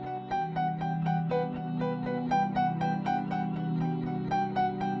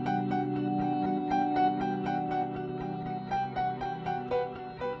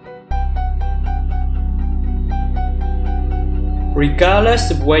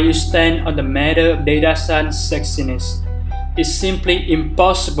Regardless of where you stand on the matter of data science sexiness, it's simply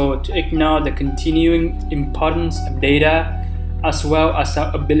impossible to ignore the continuing importance of data as well as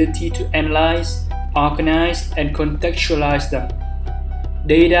our ability to analyze, organize, and contextualize them.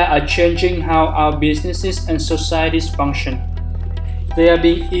 Data are changing how our businesses and societies function. They are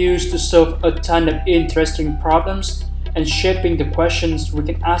being used to solve a ton of interesting problems and shaping the questions we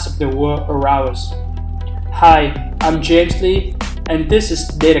can ask of the world around us. Hi, I'm James Lee, and this is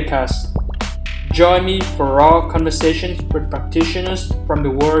DataCast. Join me for raw conversations with practitioners from the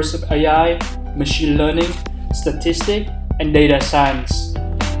worlds of AI, machine learning, statistics, and data science.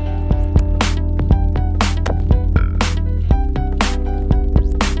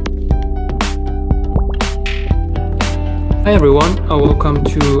 Hi everyone, welcome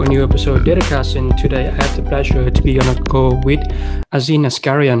to a new episode of DataCast, and today I have the pleasure to be on a call with Azin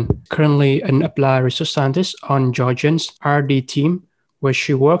Asgarian, currently an applied research scientist on Georgian's R&D team, where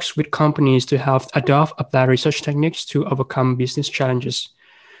she works with companies to help adopt applied research techniques to overcome business challenges.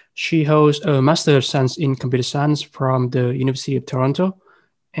 She holds a Master of Science in Computer Science from the University of Toronto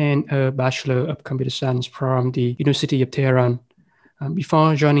and a Bachelor of Computer Science from the University of Tehran.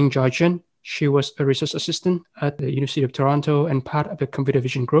 Before joining Georgian, she was a research assistant at the University of Toronto and part of the computer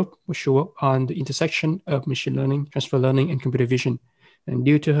vision group, where she worked on the intersection of machine learning, transfer learning, and computer vision. And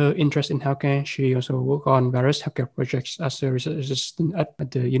due to her interest in healthcare, she also worked on various healthcare projects as a research assistant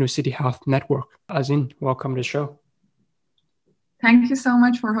at the University Health Network. Azin, welcome to the show. Thank you so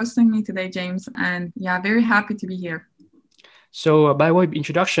much for hosting me today, James. And very happy to be here. So by way of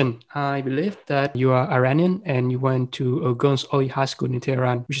introduction, I believe that you are Iranian and you went to a girls' only high school in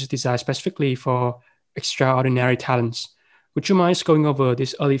Tehran, which is designed specifically for extraordinary talents. Would you mind going over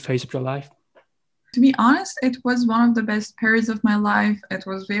this early phase of your life? To be honest, it was one of the best periods of my life. It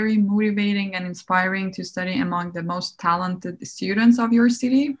was very motivating and inspiring to study among the most talented students of your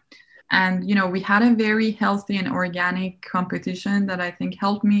city. And, we had a very healthy and organic competition that I think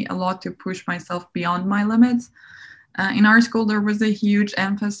helped me a lot to push myself beyond my limits. In our school, there was a huge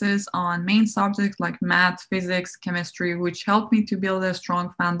emphasis on main subjects like math, physics, chemistry, which helped me to build a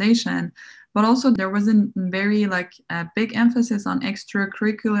strong foundation. But also there was a very big emphasis on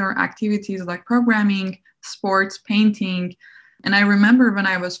extracurricular activities like programming, sports, painting. And I remember when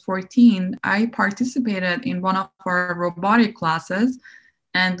I was 14, I participated in one of our robotic classes.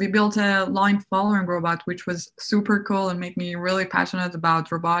 And we built a line following robot, which was super cool and made me really passionate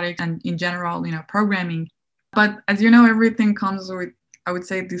about robotics and in general, programming. But as you know, everything comes with, I would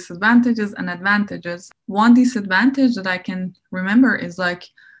say, disadvantages and advantages. One disadvantage that I can remember is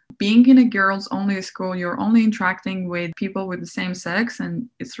being in a girls only school, you're only interacting with people with the same sex, and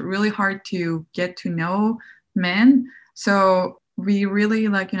it's really hard to get to know men. So we really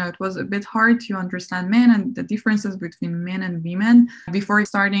it was a bit hard to understand men and the differences between men and women before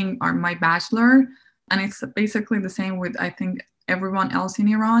starting my bachelor. And it's basically the same with, I think, everyone else in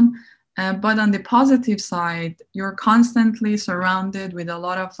Iran. But on the positive side, you're constantly surrounded with a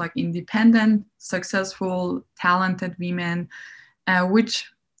lot of independent, successful, talented women, which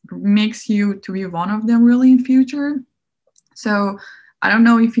makes you to be one of them really in future. So I don't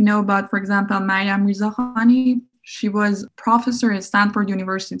know if you know about, for example, Maryam Rizakhani. She was professor at Stanford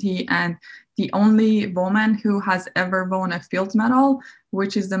University and the only woman who has ever won a Fields Medal,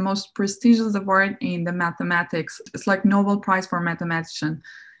 which is the most prestigious award in the mathematics. It's like Nobel Prize for mathematician.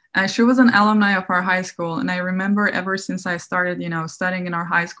 She was an alumni of our high school. And I remember ever since I started, studying in our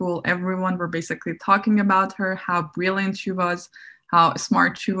high school, everyone were basically talking about her, how brilliant she was, how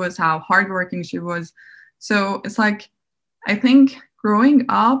smart she was, how hardworking she was. So it's I think growing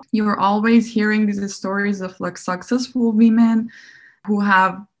up, you're always hearing these stories of successful women who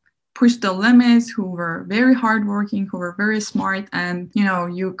have pushed the limits, who were very hardworking, who were very smart. And,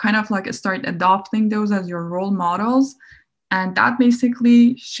 you kind of start adopting those as your role models. And that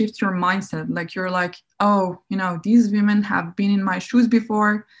basically shifts your mindset. You're oh, these women have been in my shoes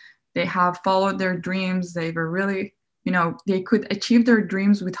before. They have followed their dreams. They were really, they could achieve their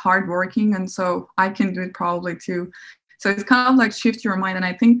dreams with hard working. And so I can do it probably too. So it's kind of shift your mind. And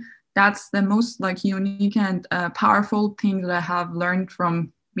I think that's the most unique and powerful thing that I have learned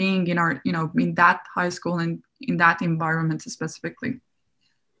from being in our, in that high school and in that environment specifically.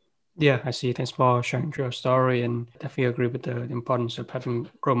 Yeah, I see. Thanks for sharing your story, and definitely agree with the importance of having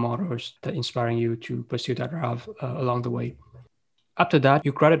role models that inspiring you to pursue that route along the way. After that,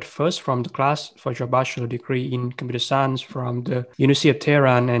 you graduated first from the class for your bachelor degree in computer science from the University of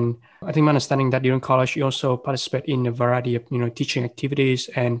Tehran, and I think my understanding that during college you also participate in a variety of teaching activities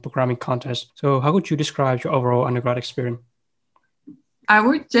and programming contests. So how would you describe your overall undergrad experience? I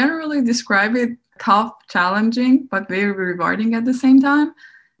would generally describe it tough, challenging, but very rewarding at the same time.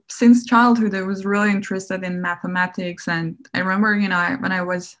 Since childhood, I was really interested in mathematics. And I remember, when I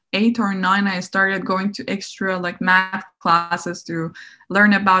was 8 or 9, I started going to extra like math classes to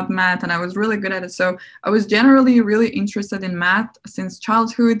learn about math, and I was really good at it. So I was generally really interested in math since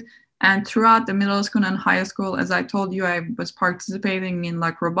childhood. And throughout the middle school and high school, as I told you, I was participating in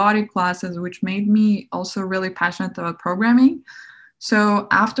like robotic classes, which made me also really passionate about programming. So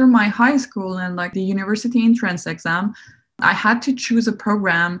after my high school and like the university entrance exam, I had to choose a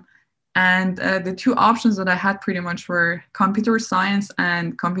program. And the two options that I had pretty much were computer science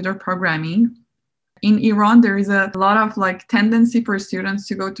and computer programming. In Iran, there is a lot of like tendency for students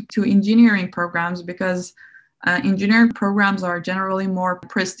to go to engineering programs because engineering programs are generally more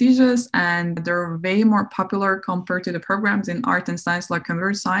prestigious and they're way more popular compared to the programs in art and science like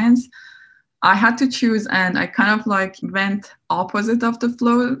computer science. I had to choose, and I kind of like went opposite of the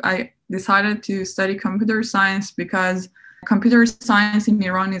flow. I decided to study computer science because computer science in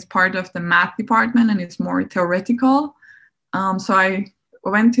Iran is part of the math department and it's more theoretical. So I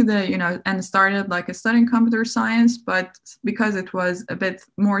went to and started like studying computer science, but because it was a bit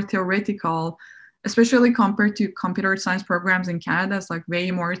more theoretical, especially compared to computer science programs in Canada, it's like way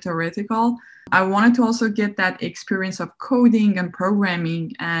more theoretical. I wanted to also get that experience of coding and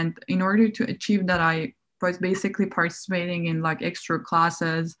programming. And in order to achieve that, I was basically participating in like extra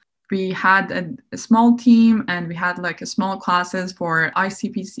classes. We had a small team and we had like a small classes for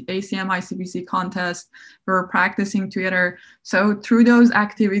ICPC, ACM, ICPC contest. We were practicing together. So through those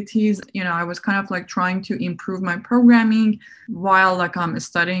activities, I was kind of like trying to improve my programming while like I'm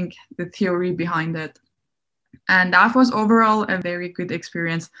studying the theory behind it. And that was overall a very good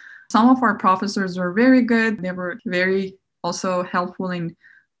experience. Some of our professors were very good. They were very also helpful in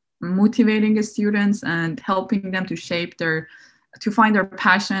motivating the students and helping them to find their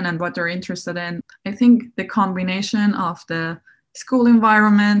passion and what they're interested in. I think the combination of the school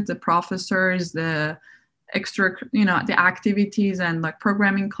environment, the professors, the extra, the activities and like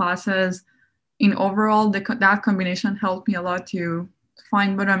programming classes, in overall, that combination helped me a lot to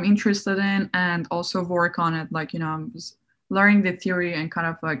find what I'm interested in and also work on it. Like, I'm just learning the theory and kind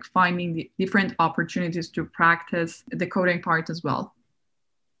of like finding the different opportunities to practice the coding part as well.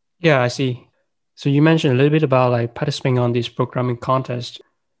 Yeah, I see. So you mentioned a little bit about like participating on these programming contests.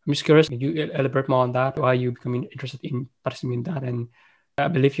 I'm just curious, can you elaborate more on that? Why you becoming interested in participating in that? And I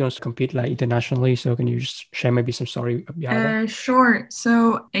believe you want to compete like internationally. So can you just share maybe some story behind that? Sure.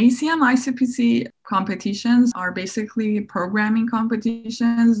 So ACM, ICPC competitions are basically programming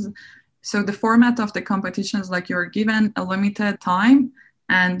competitions. So the format of the competitions, like you're given a limited time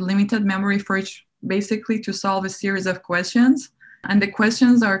and limited memory for each, basically to solve a series of questions. And the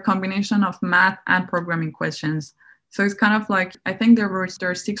questions are a combination of math and programming questions. So it's kind of like, I think there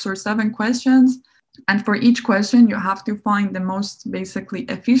are 6 or 7 questions. And for each question, you have to find the most basically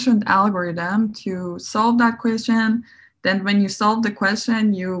efficient algorithm to solve that question. Then when you solve the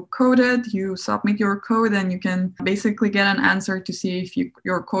question, you code it, you submit your code, and you can basically get an answer to see if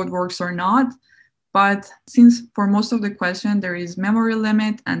your code works or not. But since for most of the question, there is memory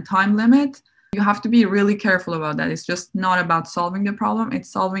limit and time limit, you have to be really careful about that. It's just not about solving the problem.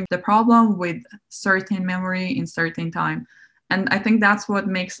 It's solving the problem with certain memory in certain time. And I think that's what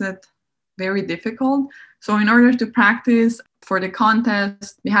makes it very difficult. So in order to practice for the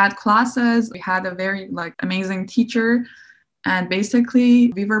contest, we had classes, we had a very amazing teacher. And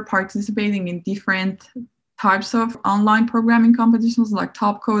basically we were participating in different types of online programming competitions like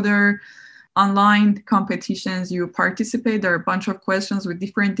Top Coder, online competitions. You participate, there are a bunch of questions with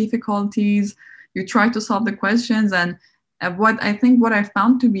different difficulties. You try to solve the questions. And what I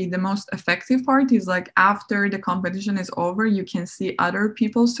found to be the most effective part is after the competition is over, you can see other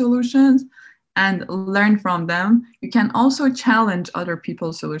people's solutions and learn from them. You can also challenge other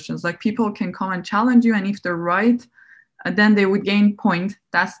people's solutions. People can come and challenge you, and if they're right, then they would gain point.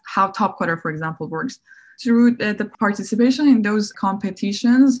 That's how Top Coder, for example, works. Through the participation in those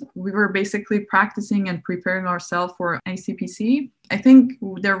competitions, we were basically practicing and preparing ourselves for ICPC. I think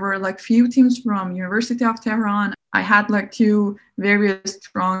there were few teams from University of Tehran. I had 2 very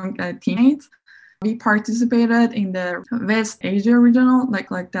strong teammates. We participated in the West Asia regional,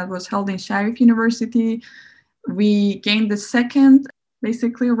 that was held in Sharif University. We gained the second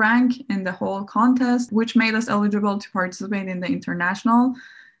basically rank in the whole contest, which made us eligible to participate in the international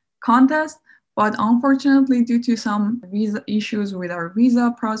contest. But unfortunately, due to some visa issues with our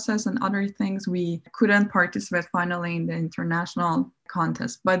visa process and other things, we couldn't participate finally in the international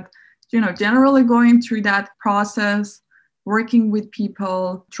contest. But, generally going through that process, working with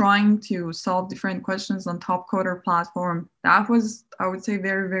people, trying to solve different questions on Top Coder platform, that was, I would say,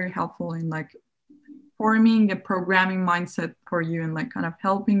 very, very helpful in forming a programming mindset for you and like kind of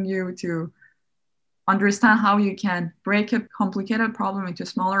helping you to understand how you can break a complicated problem into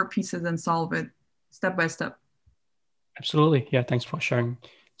smaller pieces and solve it step by step. Absolutely. Yeah, thanks for sharing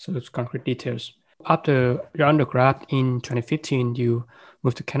those concrete details. After your undergrad in 2015, you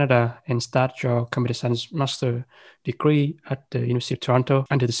moved to Canada and start your computer science master degree at the University of Toronto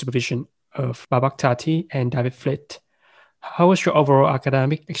under the supervision of Babak Tati and David Flitt. How was your overall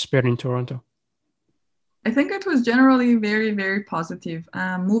academic experience in Toronto? I think it was generally very, very positive.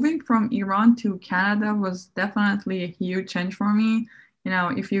 Moving from Iran to Canada was definitely a huge change for me. You know,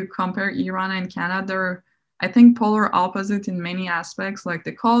 if you compare Iran and Canada, I think polar opposite in many aspects, like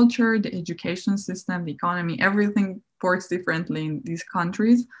the culture, the education system, the economy, everything works differently in these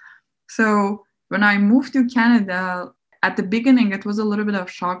countries. So when I moved to Canada, at the beginning, it was a little bit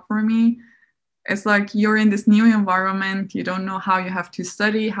of shock for me. It's like you're in this new environment. You don't know how you have to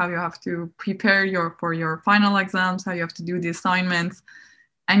study, how you have to prepare for your final exams, how you have to do the assignments.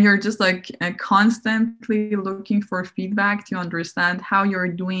 And you're just like constantly looking for feedback to understand how you're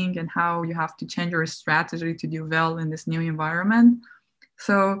doing and how you have to change your strategy to do well in this new environment.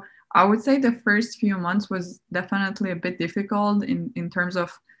 So I would say the first few months was definitely a bit difficult in terms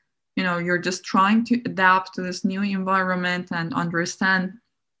of, you know, you're just trying to adapt to this new environment and understand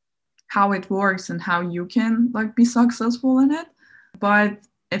how it works and how you can like be successful in it. But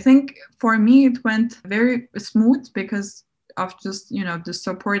I think for me it went very smooth because of just, you know, the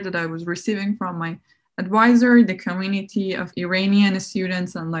support that I was receiving from my advisor, the community of Iranian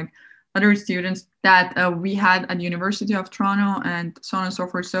students and like other students that we had at the University of Toronto and so on and so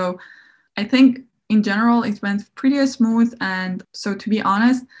forth. So I think in general it went pretty smooth. And so to be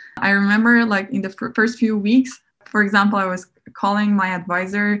honest, I remember like in the first few weeks, for example, I was calling my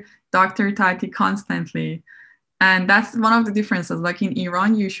advisor Dr. Tati constantly. And that's one of the differences. Like in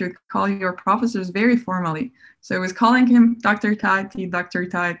Iran, you should call your professors very formally. So I was calling him Dr. Tati,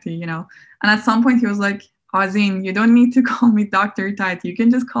 you know. And at some point he was like, Azin, you don't need to call me Dr. Tati. You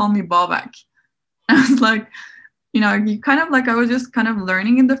can just call me Babak. I was like, you know, you kind of like, I was just kind of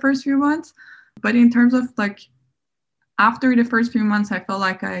learning in the first few months. But in terms of like, after the first few months, I felt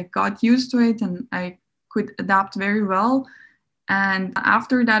like I got used to it and I could adapt very well. And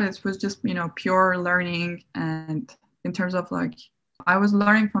after that, it was just, you know, pure learning. And in terms of like, I was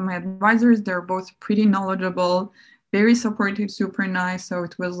learning from my advisors. They're both pretty knowledgeable, very supportive, super nice. So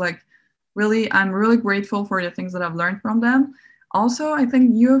it was like really, I'm really grateful for the things that I've learned from them. Also, I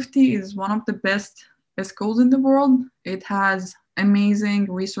think U of T is one of the best schools in the world. It has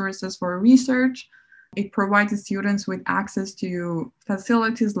amazing resources for research. It provides students with access to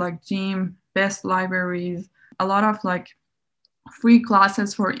facilities like gym, best libraries, a lot of like free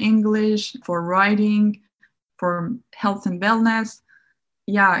classes for English, for writing, for health and wellness.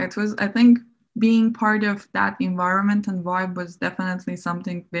 Yeah, it was, I think being part of that environment and vibe was definitely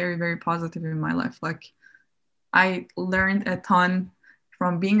something very, very positive in my life. Like I learned a ton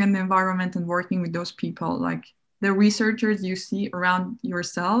from being in the environment and working with those people. Like the researchers you see around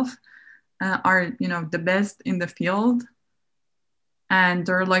yourself are, you know, the best in the field. And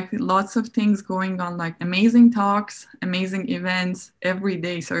there are like lots of things going on, like amazing talks, amazing events every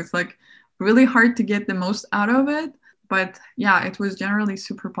day. So it's like really hard to get the most out of it. But yeah, it was generally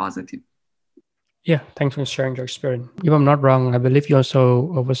super positive. Yeah, thanks for sharing your experience. If I'm not wrong, I believe you also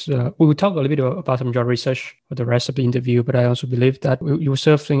we will talk a little bit about some of your research for the rest of the interview, but I also believe that you were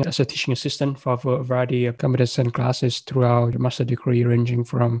serving as a teaching assistant for a variety of computer science classes throughout your master degree, ranging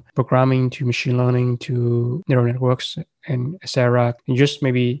from programming to machine learning to neural networks and etc. Can you just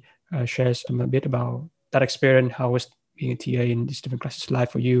maybe share a bit about that experience, how was being a TA in these different classes like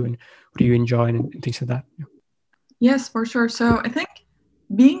for you, and what do you enjoy and things like that? Yeah. Yes, for sure. So I think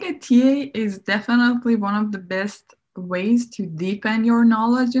being a TA is definitely one of the best ways to deepen your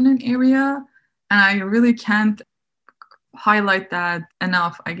knowledge in an area. And I really can't highlight that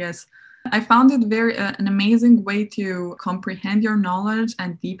enough, I guess. I found it an amazing way to comprehend your knowledge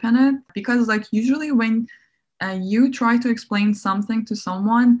and deepen it, because like usually when you try to explain something to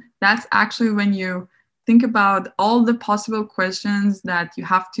someone, that's actually when you think about all the possible questions that you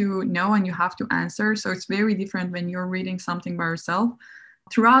have to know and you have to answer. So it's very different when you're reading something by yourself.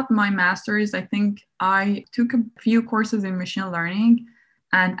 Throughout my master's, I think I took a few courses in machine learning.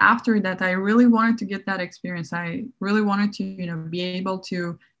 And after that, I really wanted to get that experience. I really wanted to, you know, be able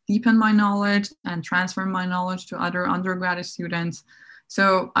to deepen my knowledge and transfer my knowledge to other undergraduate students.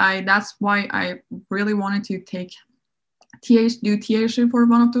 So that's why I really wanted to do THC for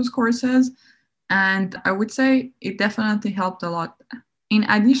one of those courses. And I would say it definitely helped a lot. In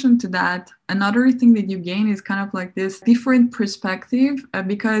addition to that, another thing that you gain is kind of like this different perspective,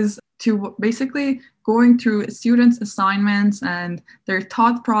 because to basically going through students' assignments and their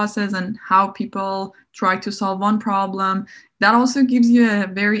thought process and how people try to solve one problem. That also gives you a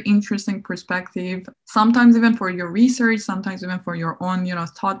very interesting perspective, sometimes even for your research, sometimes even for your own,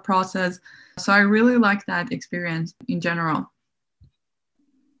 thought process. So I really like that experience in general.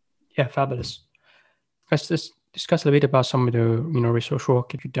 Yeah, fabulous. Let's just discuss a little bit about some of the research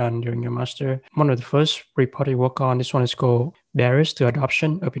work that you've done during your master. One of the first report you work on, this one is called Barriers to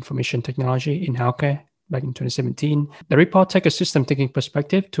Adoption of Information Technology in Healthcare, back in 2017. The report takes a system thinking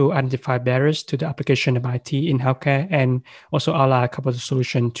perspective to identify barriers to the application of IT in healthcare and also outline a couple of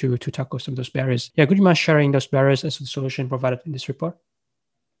solutions to tackle some of those barriers. Yeah, could you mind sharing those barriers as a solution provided in this report?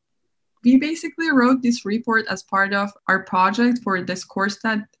 We basically wrote this report as part of our project for this course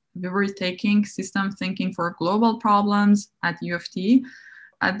that we were taking, System Thinking for Global Problems at U of T.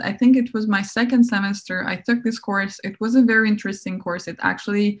 I think it was my second semester. I took this course. It was a very interesting course. It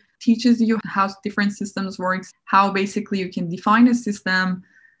actually teaches you how different systems work, how basically you can define a system.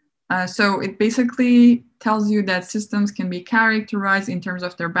 So it basically tells you that systems can be characterized in terms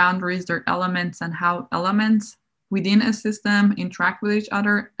of their boundaries, their elements, and how elements within a system interact with each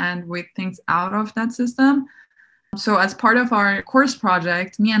other and with things out of that system. So as part of our course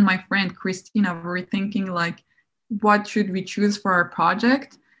project, me and my friend Christina were thinking like, what should we choose for our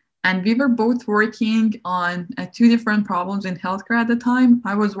project? And we were both working on two different problems in healthcare at the time.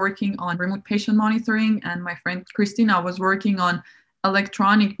 I was working on remote patient monitoring, and my friend Christina was working on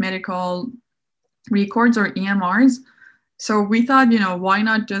electronic medical records or EMRs. So we thought, why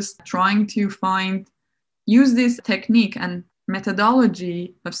not just trying to use this technique and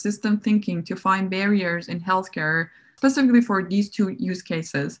methodology of system thinking to find barriers in healthcare, specifically for these two use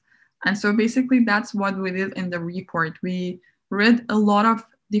cases. And so basically that's what we did in the report. We read a lot of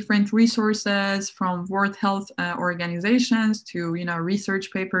different resources from World Health organizations to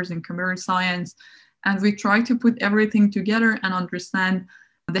research papers in computer science, and we tried to put everything together and understand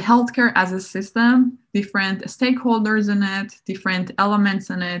the healthcare as a system, different stakeholders in it, different elements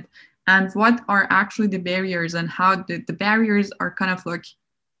in it, and what are actually the barriers and how the barriers are kind of like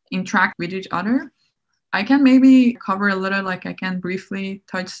interact with each other. I can maybe cover a little, I can briefly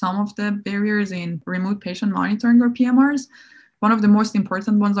touch some of the barriers in remote patient monitoring or PMRs. One of the most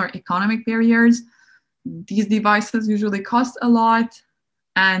important ones are economic barriers. These devices usually cost a lot.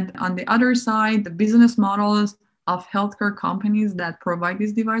 And on the other side, the business models of healthcare companies that provide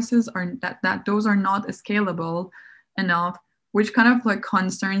these devices are that those are not scalable enough, which kind of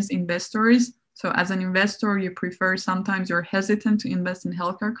concerns investors. So as an investor, you prefer, sometimes you're hesitant to invest in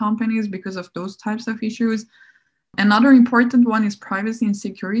healthcare companies because of those types of issues. Another important one is privacy and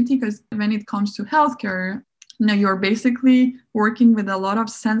security, because when it comes to healthcare, you're basically working with a lot of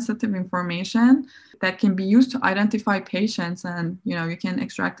sensitive information that can be used to identify patients, and you can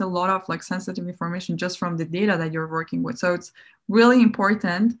extract a lot of sensitive information just from the data that you're working with. So it's really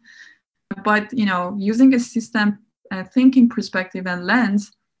important. But using a system thinking perspective and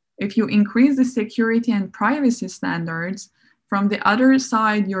lens, if you increase the security and privacy standards, from the other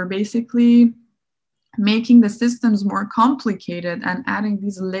side, you're basically making the systems more complicated and adding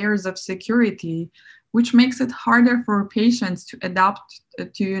these layers of security, which makes it harder for patients to adapt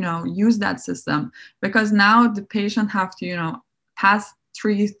to use that system, because now the patient have to pass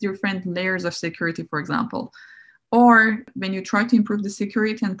 3 different layers of security, for example. Or when you try to improve the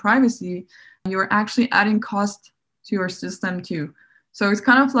security and privacy, you're actually adding cost to your system too. So it's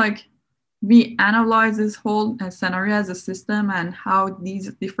kind of like we analyze this whole scenario as a system and how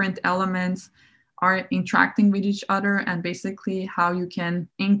these different elements are interacting with each other, and basically how you can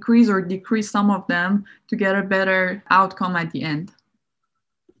increase or decrease some of them to get a better outcome at the end.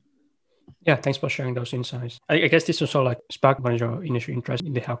 Yeah, thanks for sharing those insights. I guess this also sparked one of your initial interest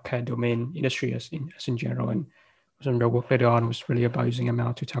in the healthcare domain industry as in general, and some of the work later on was really about using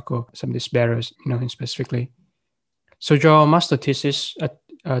ML to tackle some of these barriers, specifically. So your master thesis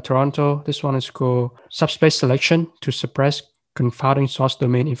at Toronto, this one is called Subspace Selection to Suppress Confounding Source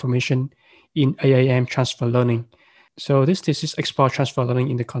Domain Information in AIM Transfer Learning. So this thesis explores transfer learning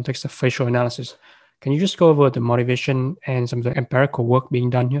in the context of facial analysis. Can you just go over the motivation and some of the empirical work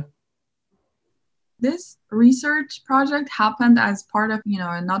being done here? This research project happened as part of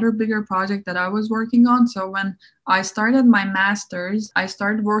another bigger project that I was working on. So when I started my master's, I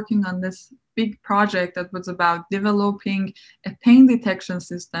started working on this big project that was about developing a pain detection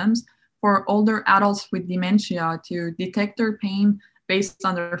systems for older adults with dementia to detect their pain based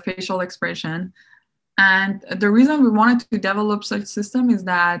on their facial expression. And the reason we wanted to develop such system is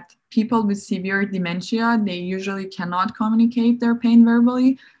that people with severe dementia, they usually cannot communicate their pain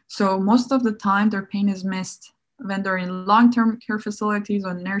verbally. So most of the time their pain is missed when they're in long-term care facilities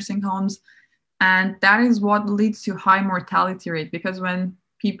or nursing homes. And that is what leads to high mortality rate, because when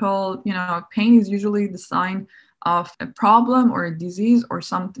people, pain is usually the sign of a problem or a disease or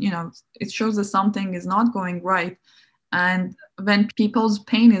something, it shows that something is not going right. And when people's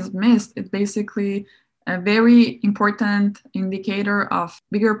pain is missed, it's basically a very important indicator of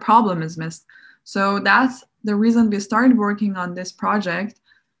bigger problem is missed. So that's the reason we started working on this project.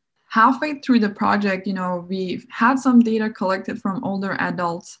 Halfway through the project, we had some data collected from older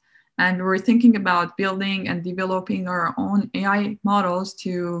adults, and we were thinking about building and developing our own AI models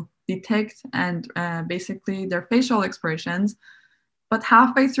to detect and basically their facial expressions. But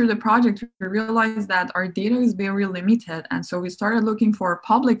halfway through the project, we realized that our data is very limited. And so we started looking for a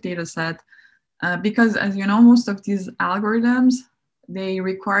public data set because, as you know, most of these algorithms, they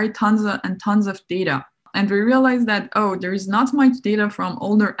require tons and tons of data. And we realized that, there is not much data from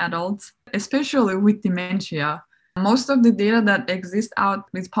older adults, especially with dementia. Most of the data that exists out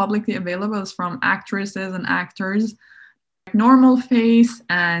is publicly available is from actresses and actors, normal face,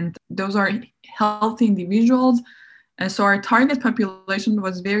 and those are healthy individuals. And so our target population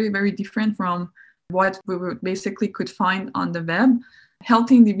was very, very different from what we basically could find on the web.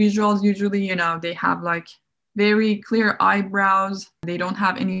 Healthy individuals usually, they have like very clear eyebrows. They don't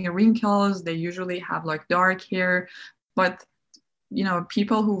have any wrinkles. They usually have like dark hair. But,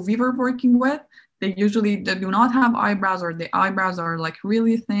 people who we were working with, they do not have eyebrows, or the eyebrows are like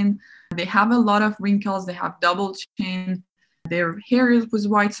really thin. They have a lot of wrinkles. They have double chin. Their hair was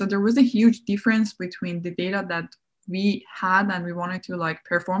white. So there was a huge difference between the data that we had and we wanted to like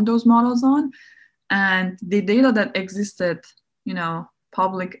perform those models on, and the data that existed,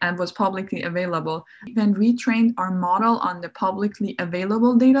 public and was publicly available. When we trained our model on the publicly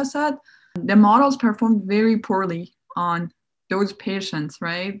available data set, the models performed very poorly on those patients,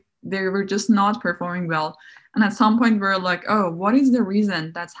 right? They were just not performing well. And at some point we're like, what is the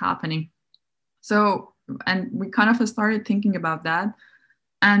reason that's happening? So, and we kind of started thinking about that.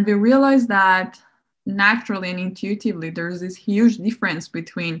 And we realized that naturally and intuitively, there's this huge difference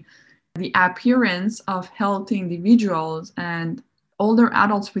between the appearance of healthy individuals and older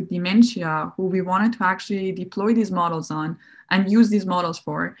adults with dementia who we wanted to actually deploy these models on and use these models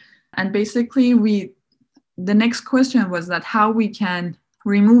for. And basically, the next question was that how we can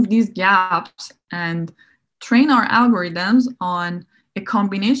remove these gaps and train our algorithms on a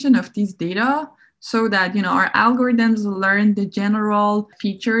combination of these data so that, our algorithms learn the general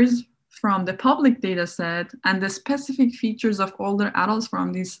features from the public data set and the specific features of older adults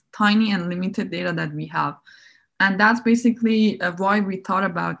from this tiny and limited data that we have. And that's basically why we thought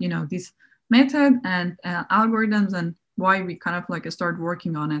about, this method and algorithms, and why we kind of like start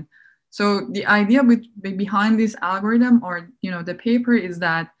working on it. So the idea behind this algorithm or, the paper is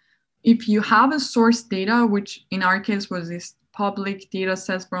that if you have a source data, which in our case was this public data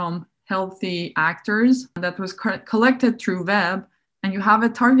set from healthy actors that was collected through web, and you have a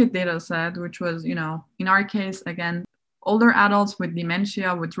target data set, which was, in our case, again, older adults with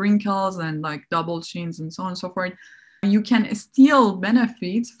dementia, with wrinkles and like double chins and so on and so forth, you can still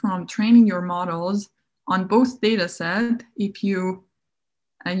benefit from training your models on both data sets if you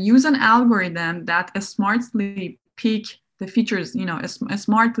use an algorithm that smartly pick the features,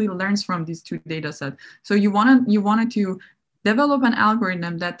 smartly learns from these two data sets. So you wanted to develop an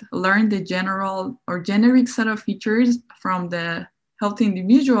algorithm that learned the general or generic set of features from the healthy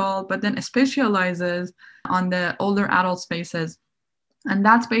individual, but then specializes on the older adult spaces. And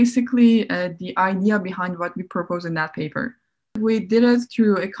that's basically the idea behind what we propose in that paper. We did it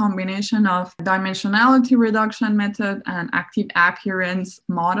through a combination of dimensionality reduction method and active appearance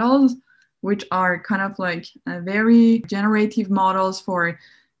models, which are kind of like very generative models for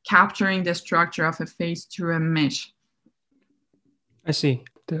capturing the structure of a face through a mesh. I see.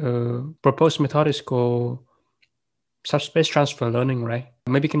 The proposed method is called subspace transfer learning, right?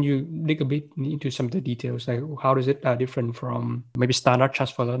 Maybe can you dig a bit into some of the details, like how is it different from maybe standard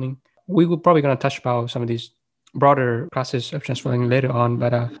transfer learning? We will probably going to touch about some of these broader classes of transfer learning later on,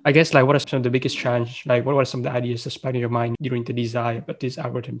 but I guess like what are some of the biggest challenges? Like what were some of the ideas that sparked in your mind during the design of these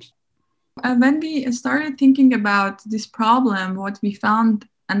algorithms? When we started thinking about this problem, what we found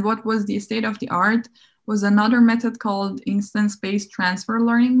and what was the state of the art was another method called instance-based transfer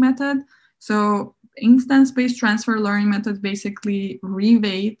learning method. So instance-based transfer learning method basically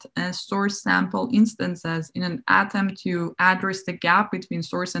reweight source sample instances in an attempt to address the gap between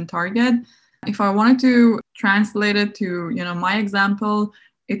source and target. If I wanted to translate it to, my example,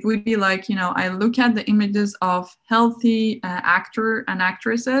 it would be like, I look at the images of healthy actor and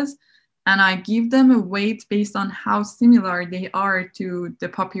actresses, and I give them a weight based on how similar they are to the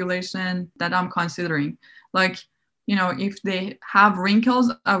population that I'm considering. Like if they have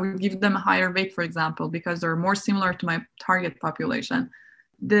wrinkles, I would give them a higher weight, for example, because they're more similar to my target population.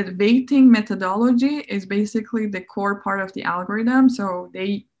 The weighting methodology is basically the core part of the algorithm. So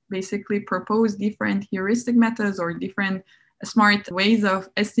they basically propose different heuristic methods or different smart ways of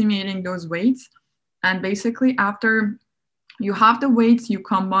estimating those weights. And basically, after you have the weights, you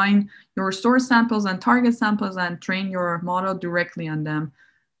combine your source samples and target samples and train your model directly on them.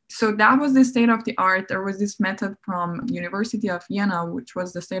 So that was the state of the art. There was this method from University of Vienna, which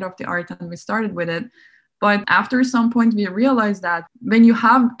was the state of the art, and we started with it. But after some point, we realized that when you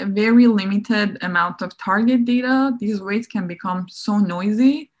have a very limited amount of target data, these weights can become so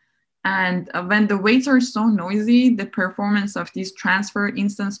noisy. And when the weights are so noisy, the performance of these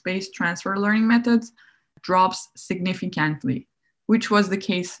instance-based transfer learning methods drops significantly, which was the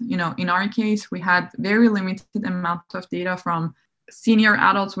case. In our case, we had very limited amount of data from senior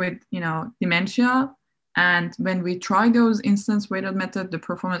adults with, dementia. And when we tried those instance-weighted methods, the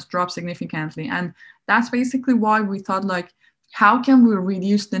performance dropped significantly. And that's basically why we thought, how can we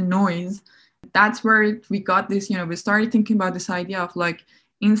reduce the noise? That's where we got this, we started thinking about this idea of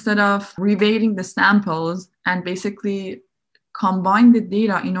instead of reweighting the samples and basically combine the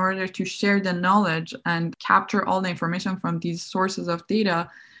data in order to share the knowledge and capture all the information from these sources of data,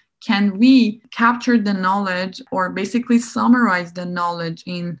 can we capture the knowledge or basically summarize the knowledge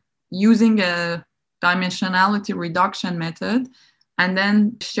in using a dimensionality reduction method and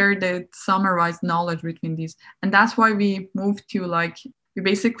then share the summarized knowledge between these? And that's why we moved to we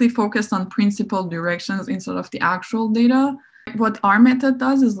basically focused on principal directions instead of the actual data. What our method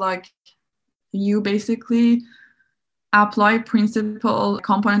does is you basically apply principal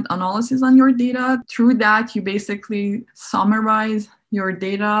component analysis on your data. Through that, you basically summarize your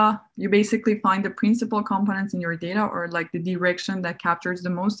data. You basically find the principal components in your data, or the direction that captures the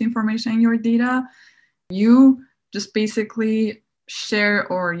most information in your data. You just basically share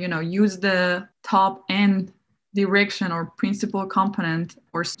or use the top end direction or principal component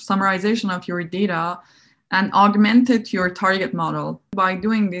or summarization of your data and augment it to your target model. By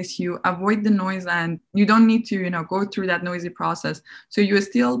doing this, you avoid the noise and you don't need to, go through that noisy process. So you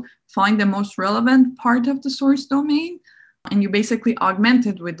still find the most relevant part of the source domain and you basically augment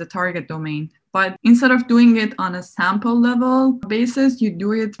it with the target domain. But instead of doing it on a sample level basis, you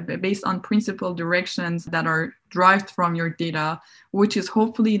do it based on principal directions that are derived from your data, which is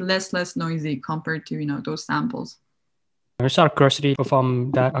hopefully less noisy compared to, those samples. Just out of curiosity,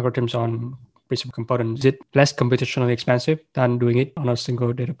 perform that algorithms on principal component, is it less computationally expensive than doing it on a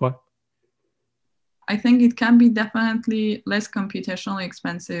single data point? I think it can be definitely less computationally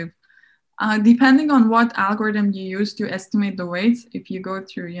expensive. Depending on what algorithm you use to estimate the weights, if you go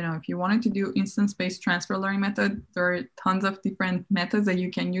through, if you wanted to do instance-based transfer learning method, there are tons of different methods that you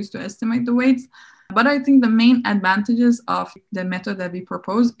can use to estimate the weights. But I think the main advantages of the method that we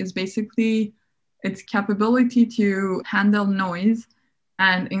propose is basically its capability to handle noise.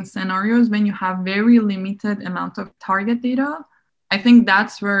 And in scenarios when you have very limited amount of target data, I think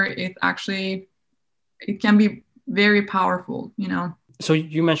that's where it can be very powerful, So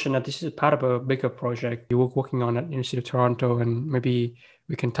you mentioned that this is part of a bigger project you were working on at University of Toronto, and maybe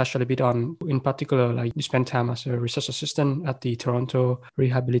we can touch a little bit on, in particular, you spent time as a research assistant at the Toronto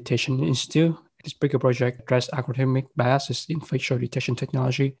Rehabilitation Institute. This bigger project addressed algorithmic biases in facial detection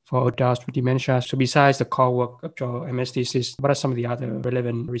technology for adults with dementia. So besides the core work of your MS thesis, what are some of the other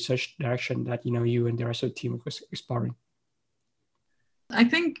relevant research direction that you and the rest of the team was exploring? I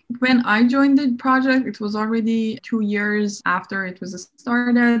think when I joined the project, it was already 2 years after it was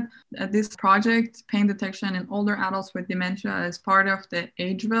started. This project, pain detection in older adults with dementia, is part of the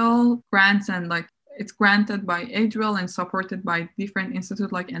AgeWell grants, and it's granted by AgeWell and supported by different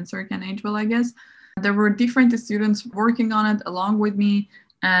institutes like NSERC and AgeWell, I guess. There were different students working on it along with me,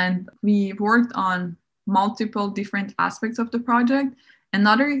 and we worked on multiple different aspects of the project.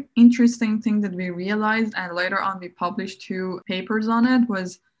 Another interesting thing that we realized, and later on we published 2 papers on it,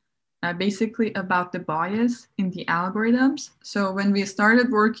 was basically about the bias in the algorithms. So when we started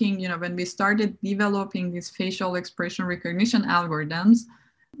working, when we started developing these facial expression recognition algorithms,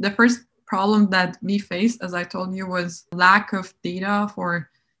 the first problem that we faced, as I told you, was lack of data for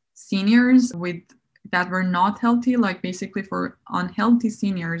seniors that were not healthy. Basically for unhealthy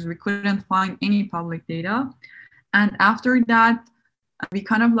seniors, we couldn't find any public data. And after that, we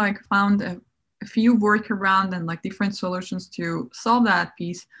kind of found a few workarounds and different solutions to solve that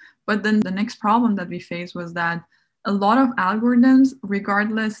piece. But then the next problem that we faced was that a lot of algorithms,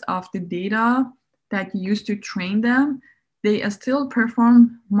 regardless of the data that you use to train them, they still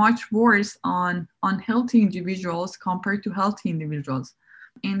perform much worse on unhealthy individuals compared to healthy individuals.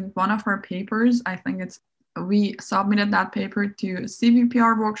 In one of our papers, I think it's we submitted that paper to a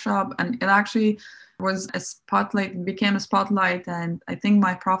CVPR workshop, and it actually was a spotlight, became a spotlight. And I think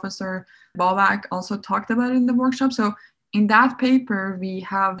my professor Bobak also talked about it in the workshop. So in that paper, we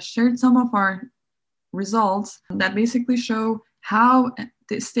have shared some of our results that basically show how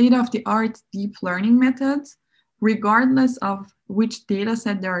the state of the art deep learning methods, regardless of which data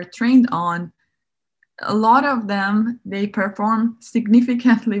set they are trained on, a lot of them, they perform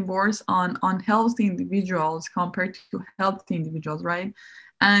significantly worse on unhealthy individuals compared to healthy individuals, right?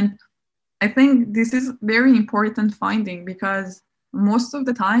 And I think this is very important finding, because most of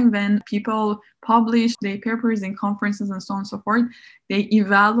the time when people publish their papers in conferences and so on and so forth, they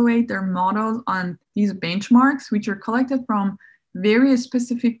evaluate their models on these benchmarks, which are collected from very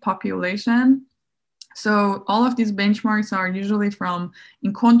specific population. So all of these benchmarks are usually from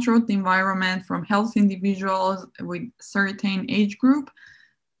in controlled environment, from healthy individuals with certain age group.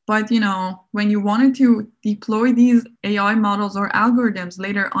 But when you wanted to deploy these AI models or algorithms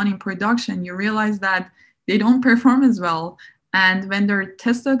later on in production, you realize that they don't perform as well. And when they're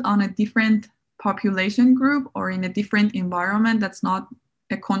tested on a different population group or in a different environment that's not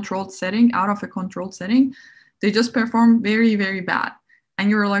a controlled setting, out of a controlled setting, they just perform very, very bad. And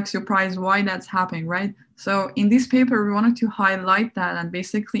you're like surprised why that's happening, right? So in this paper, we wanted to highlight that and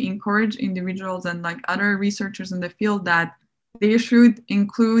basically encourage individuals and like other researchers in the field that they should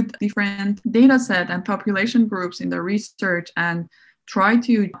include different data set and population groups in their research and try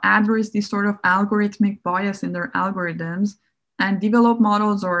to address this sort of algorithmic bias in their algorithms and develop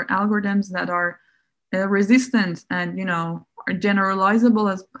models or algorithms that are resistant and are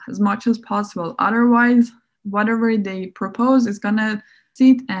generalizable as much as possible. Otherwise, whatever they propose is going to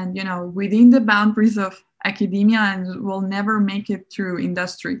sit and within the boundaries of academia and will never make it through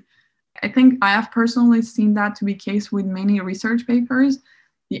industry. I think I have personally seen that to be the case with many research papers.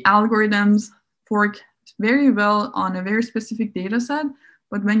 The algorithms work very well on a very specific data set,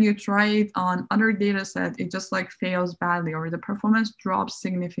 but when you try it on other data set, it just like fails badly or the performance drops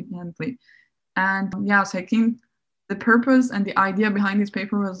significantly. And so I think the purpose and the idea behind this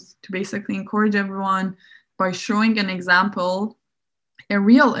paper was to basically encourage everyone by showing an example, a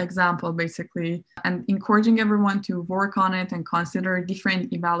real example basically, and encouraging everyone to work on it and consider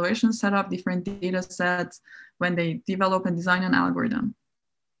different evaluation setup, different data sets when they develop and design an algorithm.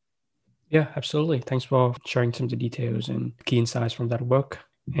 Yeah, absolutely. Thanks for sharing some of the details and key insights from that work.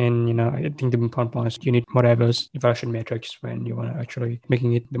 And, I think the important point is you need more diverse evaluation metrics when you want to actually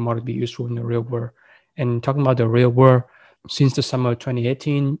making it the model be useful in the real world. And talking about the real world, since the summer of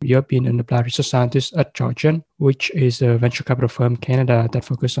 2018, you have been an applied research scientist at Georgian, which is a venture capital firm in Canada that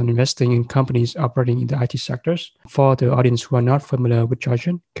focuses on investing in companies operating in the IT sectors. For the audience who are not familiar with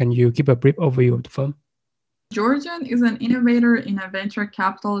Georgian, can you give a brief overview of the firm? Georgian is an innovator in a venture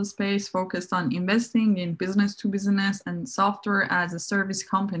capital space focused on investing in business-to-business and software as a service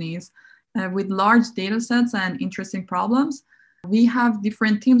companies with large data sets and interesting problems. We have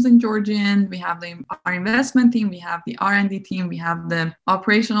different teams in Georgian. We have our investment team, we have the R&D team, we have the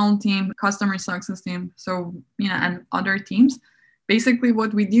operational team, customer success team, and other teams. Basically,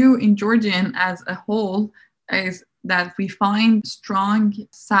 what we do in Georgian as a whole is that we find strong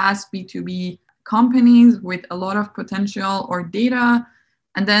SaaS B2B companies with a lot of potential or data,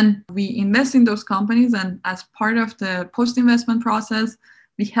 and then we invest in those companies. And as part of the post-investment process,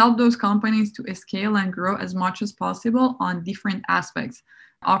 we help those companies to scale and grow as much as possible on different aspects,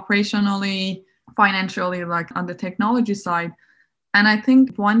 operationally, financially, like on the technology side. And I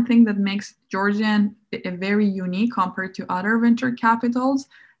think one thing that makes Georgian very unique compared to other venture capitals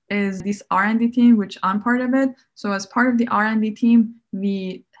is this R&D team, which I'm part of it. So as part of the R&D team,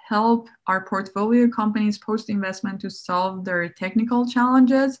 we help our portfolio companies post-investment to solve their technical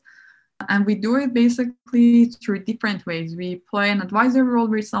challenges. And we do it basically through different ways. We play an advisory role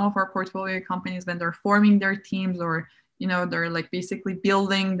with some of our portfolio companies when they're forming their teams or, they're like basically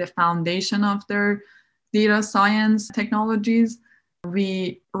building the foundation of their data science technologies.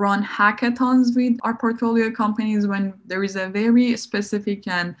 We run hackathons with our portfolio companies when there is a very specific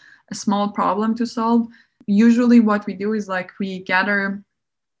and a small problem to solve. Usually what we do is like we gather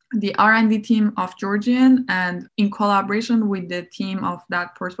the R&D team of Georgian, and in collaboration with the team of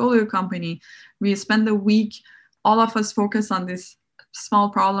that portfolio company, we spend a week, all of us focus on this small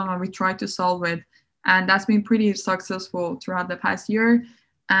problem and we try to solve it. And that's been pretty successful throughout the past year.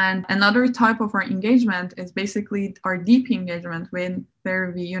 And another type of our engagement is basically our deep engagement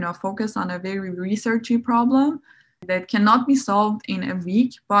where we focus on a very researchy problem that cannot be solved in a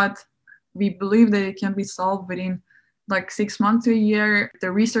week, but we believe that it can be solved within like 6 months to a year.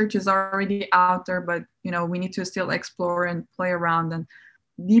 The research is already out there, but we need to still explore and play around. And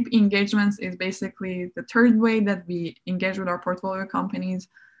deep engagements is basically the third way that we engage with our portfolio companies.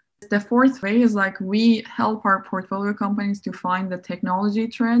 The fourth way is like we help our portfolio companies to find the technology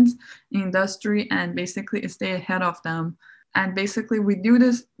trends in industry and basically stay ahead of them. And basically we do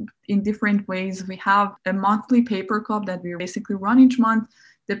this in different ways. We have a monthly paper club that we basically run each month.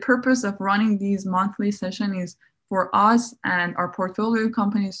 The purpose of running these monthly sessions is for us and our portfolio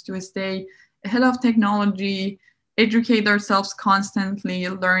companies to stay ahead of technology, educate ourselves constantly,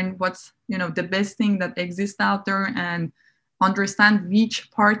 learn what's the best thing that exists out there, and understand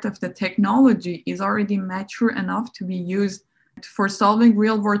which part of the technology is already mature enough to be used for solving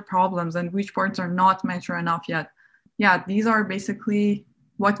real world problems and which parts are not mature enough yet. Yeah, these are basically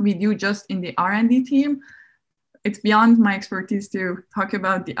what we do just in the R&D team. It's beyond my expertise to talk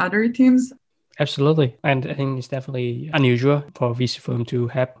about the other teams. Absolutely. And I think it's definitely unusual for VC firm to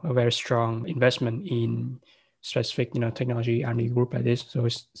have a very strong investment in specific, technology R&D group like this. So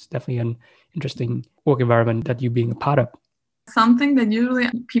it's definitely an interesting work environment that you're being a part of. Something that usually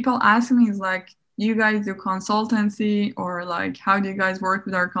people ask me is like, you guys do consultancy, or like, how do you guys work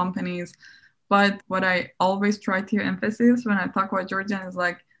with our companies? But what I always try to emphasize when I talk about Georgian is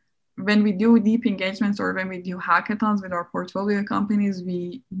like, when we do deep engagements or when we do hackathons with our portfolio companies,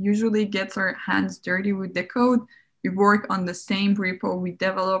 we usually get our hands dirty with the code. We work on the same repo, we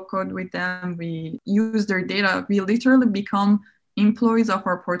develop code with them, we use their data. We literally become employees of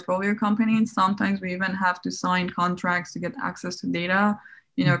our portfolio companies. Sometimes we even have to sign contracts to get access to data,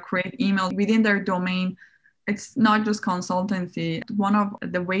 create email within their domain. It's not just consultancy. One of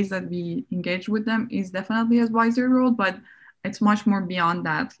the ways that we engage with them is definitely advisory role, but it's much more beyond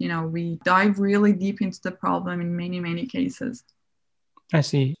that. We dive really deep into the problem in many, many cases. I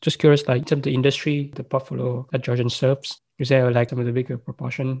see. Just curious, like in terms of the industry, the portfolio that Georgian serves, is there like some of the bigger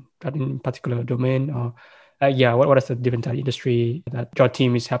proportion that in particular domain, or what is the different type of industry that your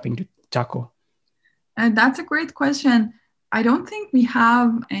team is helping to tackle? That's a great question. I don't think we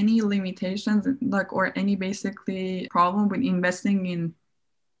have any limitations or any basically problem with investing in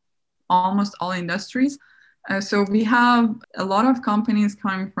almost all industries. So we have a lot of companies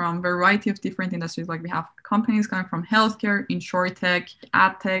coming from a variety of different industries. Like we have companies coming from healthcare, insurtech,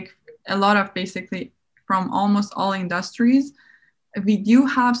 ad tech, a lot of basically from almost all industries. We do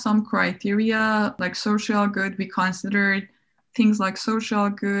have some criteria like social good. We consider things like social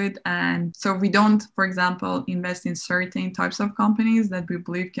good. And so we don't, for example, invest in certain types of companies that we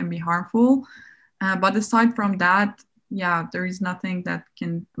believe can be harmful. But aside from that, there is nothing that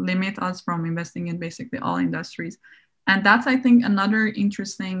can limit us from investing in basically all industries. And that's, I think, another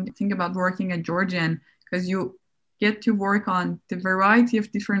interesting thing about working at Georgian, because you get to work on the variety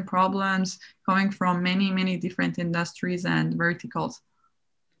of different problems coming from many, many different industries and verticals.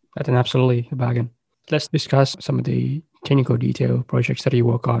 That's an absolutely a bargain. Let's discuss some of the technical detail projects that you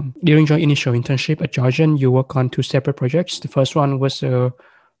work on. During your initial internship at Georgian, you work on two separate projects. The first one was a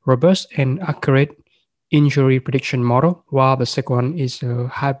robust and accurate injury prediction model, while the second one is a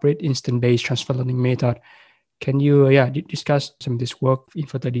hybrid instant-based transfer learning method. Can you discuss some of this work in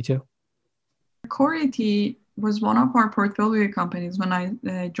further detail? Cority was one of our portfolio companies when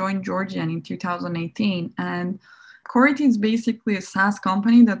I joined Georgian in 2018. And Cority is basically a SaaS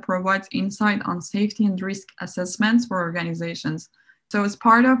company that provides insight on safety and risk assessments for organizations. So as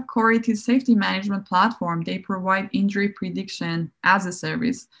part of Cority's safety management platform, they provide injury prediction as a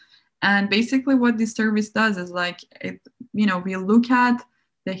service. And basically what this service does is we look at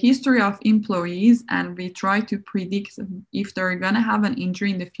the history of employees and we try to predict if they're going to have an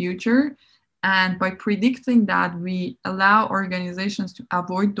injury in the future. And by predicting that, we allow organizations to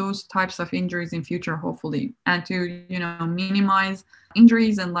avoid those types of injuries in future, hopefully, and to, minimize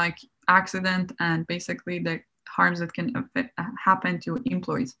injuries and accident and basically the harms that can happen to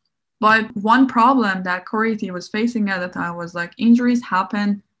employees. But one problem that Cority was facing at the time was injuries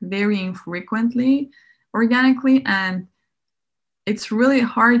happen very infrequently organically, and it's really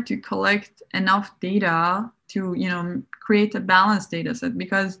hard to collect enough data to create a balanced data set,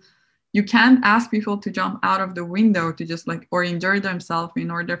 because you can't ask people to jump out of the window to just or injure themselves in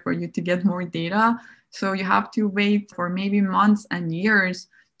order for you to get more data. So you have to wait for maybe months and years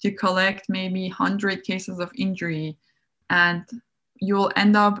to collect maybe 100 cases of injury, and you will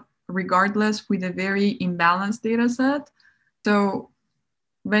end up regardless with a very imbalanced data set. So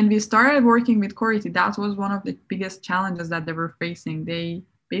when we started working with Cority, that was one of the biggest challenges that they were facing. They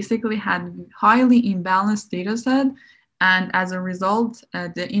basically had highly imbalanced data set, and as a result,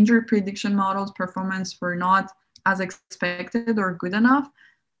 the injury prediction models performance were not as expected or good enough.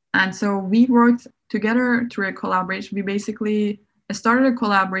 And so we worked together through a collaboration. We basically started a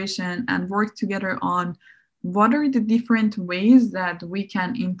collaboration and worked together on what are the different ways that we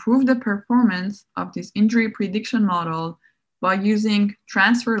can improve the performance of this injury prediction model by using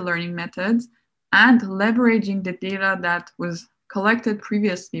transfer learning methods and leveraging the data that was collected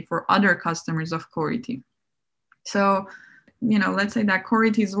previously for other customers of Cority. So, let's say that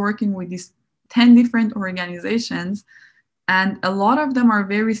Cority is working with these 10 different organizations, and a lot of them are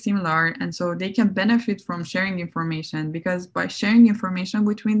very similar. And so they can benefit from sharing information, because by sharing information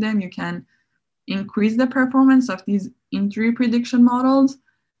between them, you can increase the performance of these injury prediction models.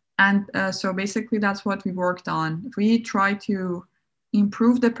 And so basically that's what we worked on. We try to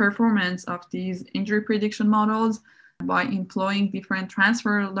improve the performance of these injury prediction models by employing different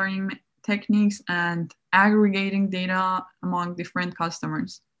transfer learning techniques and aggregating data among different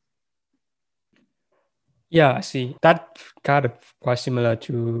customers. Yeah, I see. That kind of quite similar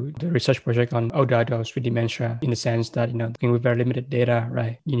to the research project on older adults with dementia, in the sense that, with very limited data,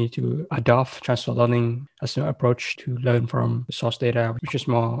 right? You need to adopt transfer learning as an approach to learn from source data, which is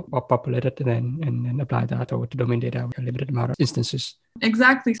more populated, and apply that over to domain data with a limited amount of instances.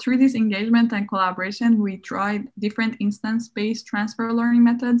 Exactly. Through this engagement and collaboration, we tried different instance-based transfer learning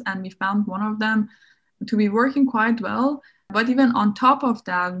methods, and we found one of them to be working quite well. But even on top of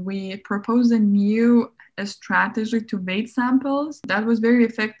that, we proposed a new strategy to weight samples that was very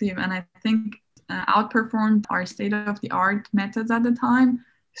effective, and I think outperformed our state-of-the-art methods at the time.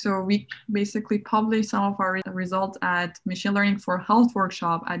 So we basically published some of our results at Machine Learning for Health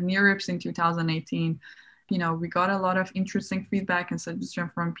workshop at NeurIPS in 2018. We got a lot of interesting feedback and suggestion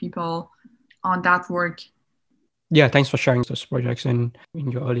from people on that work. Yeah, thanks for sharing those projects. And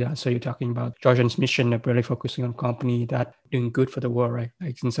in your earlier answer, you're talking about Georgian's mission of really focusing on company that doing good for the world, right?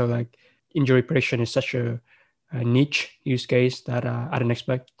 And so injury prediction is such a niche use case that I didn't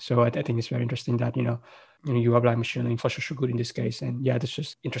expect. So I think it's very interesting that, you apply machine learning for social good in this case. And yeah, that's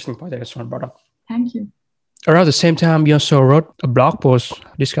just interesting point that someone brought up. Thank you. Around the same time, you also wrote a blog post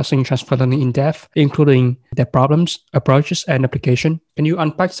discussing transfer learning in depth, including their problems, approaches, and application. Can you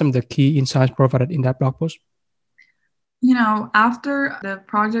unpack some of the key insights provided in that blog post? After the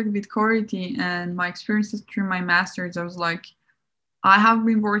project with Cority and my experiences through my master's, I was like, I have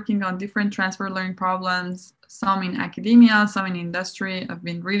been working on different transfer learning problems, some in academia, some in industry. I've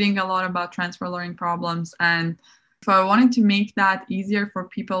been reading a lot about transfer learning problems. And so I wanted to make that easier for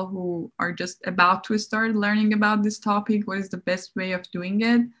people who are just about to start learning about this topic. What is the best way of doing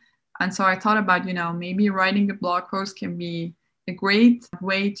it? And so I thought about, maybe writing a blog post can be a great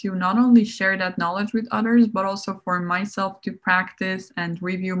way to not only share that knowledge with others, but also for myself to practice and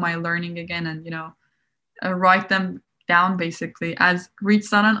review my learning again and, write them down basically. As Reed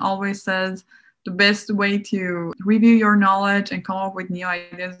Sutton always says, the best way to review your knowledge and come up with new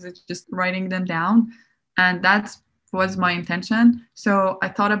ideas is just writing them down. And that was my intention. So I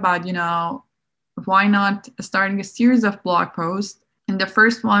thought about, why not starting a series of blog posts. In the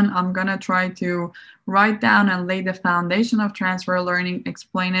first one, I'm going to try to write down and lay the foundation of transfer learning,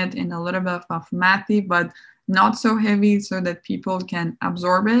 explain it in a little bit of mathy, but not so heavy so that people can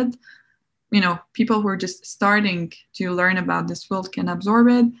absorb it. People who are just starting to learn about this field can absorb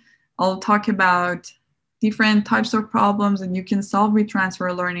it. I'll talk about different types of problems that you can solve with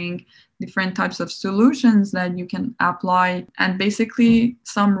transfer learning, different types of solutions that you can apply, and basically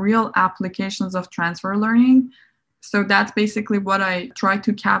some real applications of transfer learning. So that's basically what I try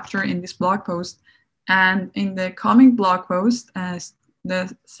to capture in this blog post. And in the coming blog post, as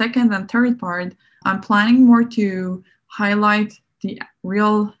the second and third part, I'm planning more to highlight the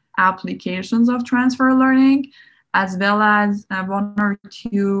real applications of transfer learning, as well as one or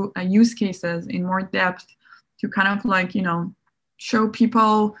two use cases in more depth to kind of show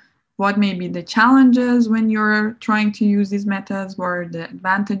people what may be the challenges when you're trying to use these methods, what are the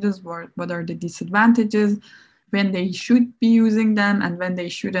advantages, what are the disadvantages, when they should be using them and when they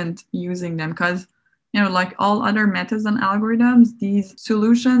shouldn't be using them. Because, like all other methods and algorithms, these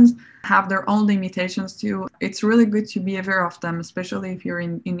solutions have their own limitations too. It's really good to be aware of them, especially if you're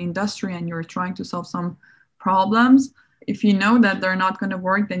in industry and you're trying to solve some problems. If you know that they're not going to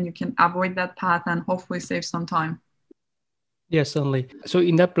work, then you can avoid that path and hopefully save some time. Yeah, certainly. So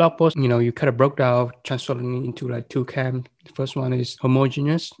in that blog post, you kind of broke down transfer learning into two camps. The first one is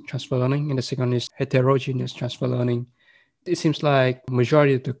homogeneous transfer learning, and the second one is heterogeneous transfer learning. It seems like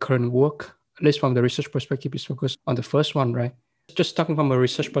majority of the current work, at least from the research perspective, is focused on the first one, right? Just talking from a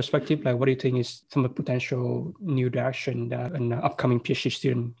research perspective, what do you think is some potential new direction that an upcoming PhD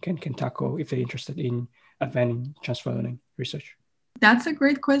student can tackle if they're interested in advancing transfer learning research? That's a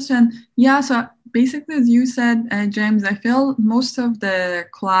great question. Yeah, so basically, as you said, James, I feel most of the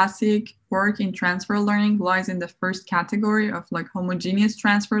classic work in transfer learning lies in the first category of like homogeneous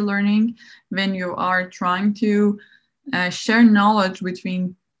transfer learning, when you are trying to share knowledge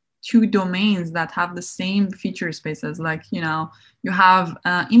between two domains that have the same feature spaces. Like, you have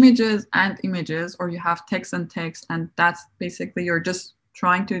images and images, or you have text and text, and that's basically you're just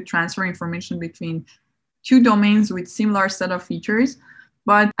trying to transfer information between two domains with similar set of features.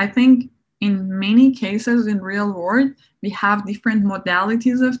 But I think in many cases in real world, we have different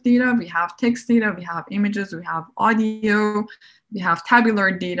modalities of data. We have text data, we have images, we have audio, we have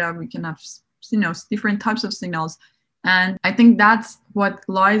tabular data, we can have different types of signals. And I think that's what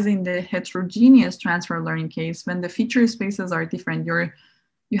lies in the heterogeneous transfer learning case. When the feature spaces are different,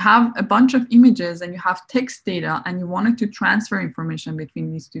 you have a bunch of images and you have text data and you wanted to transfer information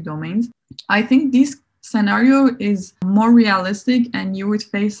between these two domains. I think this scenario is more realistic and you would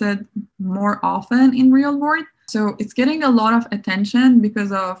face it more often in real world. So it's getting a lot of attention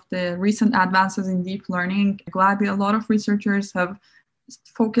because of the recent advances in deep learning. Gladly, a lot of researchers have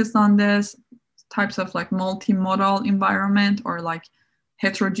focused on this types of like multimodal environment or like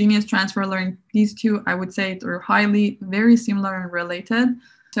heterogeneous transfer learning. These two, I would say, are very similar and related.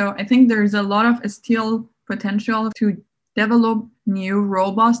 So I think there's a lot of still potential to develop new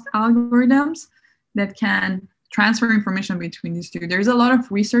robust algorithms that can transfer information between these two. There's a lot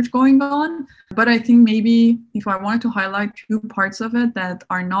of research going on, but I think maybe if I wanted to highlight two parts of it that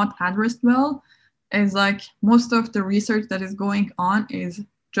are not addressed well, is like most of the research that is going on is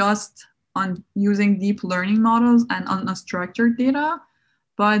just on using deep learning models and on unstructured data.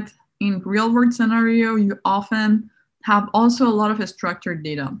 But in real world scenario, you often have also a lot of structured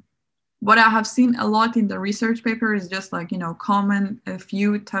data. What I have seen a lot in the research paper is just like, a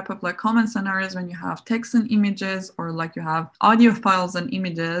few type of like common scenarios when you have text and images, or like you have audio files and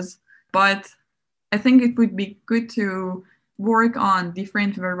images. But I think it would be good to work on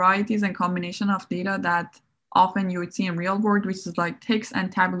different varieties and combination of data that often you would see in real world, which is like text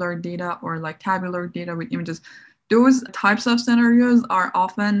and tabular data, or like tabular data with images. Those types of scenarios are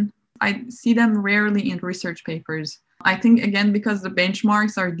often, I see them rarely in research papers. I think, again, because the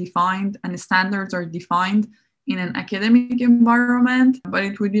benchmarks are defined and the standards are defined in an academic environment, but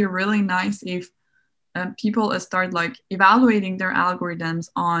it would be really nice if people start like evaluating their algorithms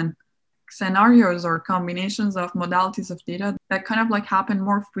on scenarios or combinations of modalities of data that kind of like happen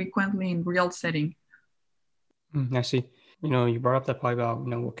more frequently in real setting. I see. You brought up the point about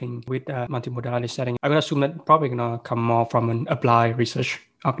working with a multimodality setting. I would assume that probably gonna come more from an applied research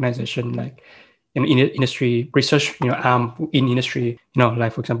organization, like in industry research, in industry,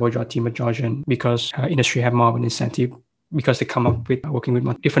 like for example, your team at Georgian, because industry have more of an incentive because they come up with working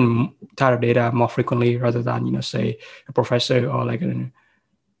with different type of data more frequently rather than, say a professor or like a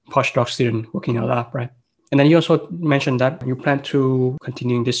postdoc student working in a lab, right? And then you also mentioned that you plan to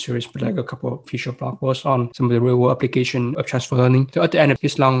continue this series with like a couple of future blog posts on some of the real world application of transfer learning. So at the end of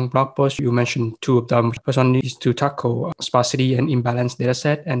this long blog post, you mentioned two of them. First one is to tackle sparsity and imbalanced data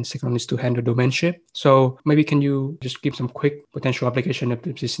set, and second one is to handle domain shift. So maybe can you just give some quick potential application of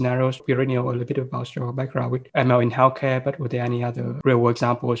these scenarios? We already know a little bit about your background with ML in healthcare, but were there any other real world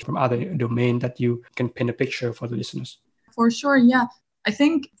examples from other domain that you can paint a picture for the listeners? For sure, yeah. I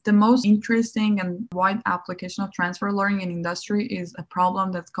think the most interesting and wide application of transfer learning in industry is a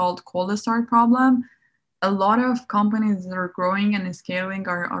problem that's called cold start problem. A lot of companies that are growing and scaling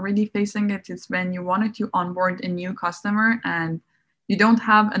are already facing it. It's when you wanted to onboard a new customer and you don't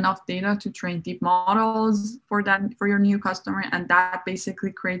have enough data to train deep models for your new customer, and that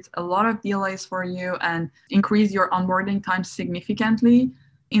basically creates a lot of delays for you and increase your onboarding time significantly.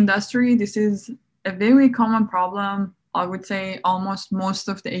 Industry, this is a very common problem. I would say almost most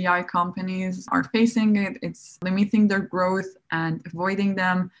of the AI companies are facing it. It's limiting their growth and avoiding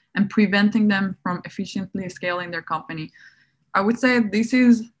them and preventing them from efficiently scaling their company. I would say this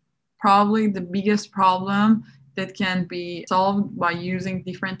is probably the biggest problem that can be solved by using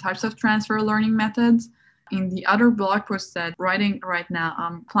different types of transfer learning methods. In the other blog post that I'm writing right now,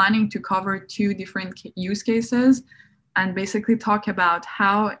 I'm planning to cover two different use cases and basically talk about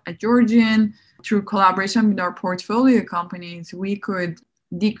how at Georgian, through collaboration with our portfolio companies, we could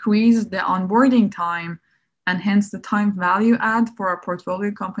decrease the onboarding time and hence the time value add for our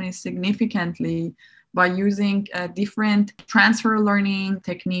portfolio companies significantly by using different transfer learning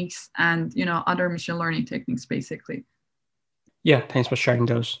techniques and other machine learning techniques, basically. Yeah, thanks for sharing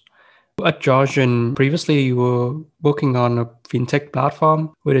those. At Georgian, previously you were working on a fintech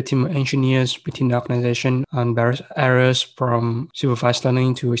platform with a team of engineers within the organization on various areas from supervised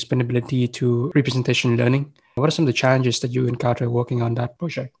learning to explainability to representation learning. What are some of the challenges that you encounter working on that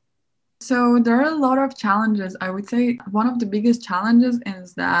project? So there are a lot of challenges. I would say one of the biggest challenges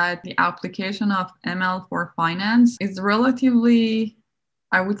is that the application of ML for finance is relatively,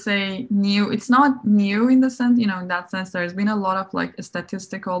 I would say, new. It's not new in the sense, in that sense, there's been a lot of like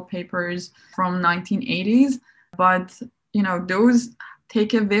statistical papers from 1980s, but those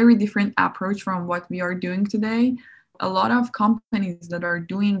take a very different approach from what we are doing today. A lot of companies that are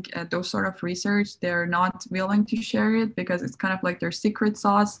doing those sort of research, they're not willing to share it because it's kind of like their secret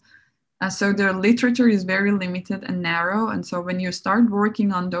sauce. So their literature is very limited and narrow. And so when you start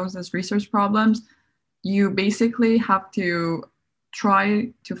working on those as research problems, you basically have to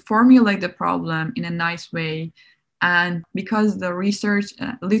try to formulate the problem in a nice way. And because the research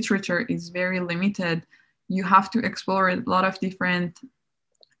literature is very limited, you have to explore a lot of different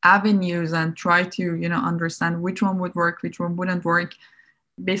avenues and try to understand which one would work, which one wouldn't work.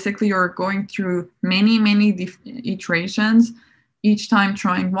 Basically, you're going through many iterations, each time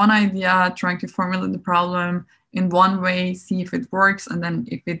trying one idea, trying to formulate the problem in one way, see if it works, and then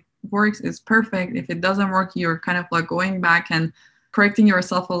if it works, it's perfect. If it doesn't work, you're kind of like going back and correcting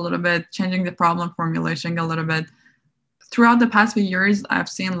yourself a little bit, changing the problem formulation a little bit. Throughout the past few years, I've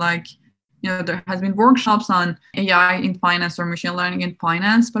seen there has been workshops on AI in finance or machine learning in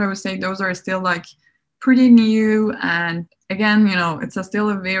finance, but I would say those are still like pretty new. And again, it's still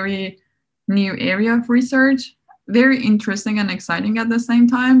a very new area of research, very interesting and exciting at the same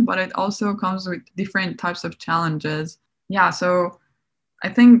time, but it also comes with different types of challenges. Yeah, so I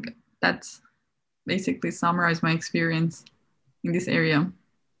think that's basically summarize my experience in this area.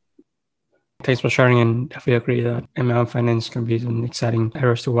 Thanks for sharing, and definitely agree that ML finance can be some exciting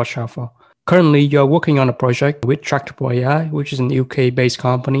areas to watch out for. Currently, you're working on a project with Tractable AI, which is an UK-based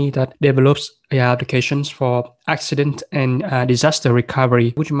company that develops AI applications for accident and disaster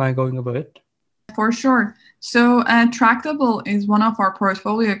recovery. Would you mind going over it? For sure. So Tractable is one of our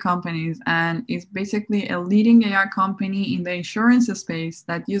portfolio companies and is basically a leading AI company in the insurance space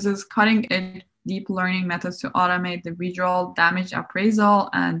that uses cutting-edge deep learning methods to automate the visual damage appraisal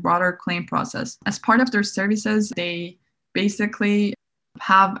and broader claim process. As part of their services, they basically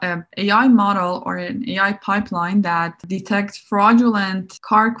have an AI model or an AI pipeline that detects fraudulent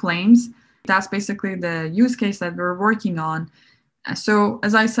car claims. That's basically the use case that we're working on. So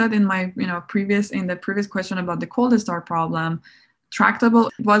as I said in my previous question about the cold start problem, Tractable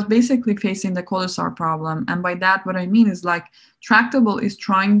was basically facing the cold start problem. And by that, what I mean is like Tractable is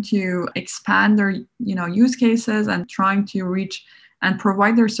trying to expand their use cases and trying to reach and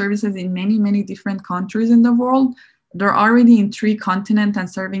provide their services in many different countries in the world. They're already in 3 continents and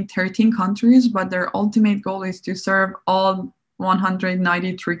serving 13 countries, but their ultimate goal is to serve all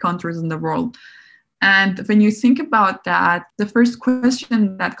 193 countries in the world. And when you think about that, the first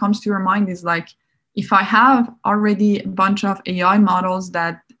question that comes to your mind is like, if I have already a bunch of AI models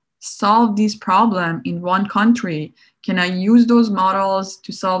that solve this problem in one country, can I use those models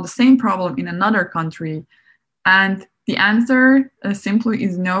to solve the same problem in another country? And the answer simply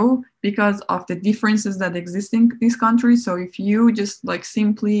is no, because of the differences that exist in these countries. So if you just like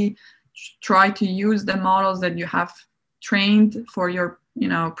simply try to use the models that you have trained for your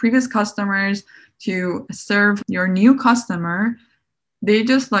previous customers to serve your new customer, they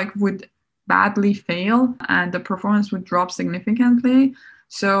just like would badly fail and the performance would drop significantly.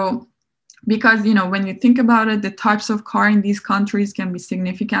 So because when you think about it, the types of car in these countries can be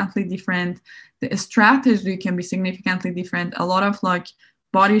significantly different, the strategy can be significantly different. A lot of like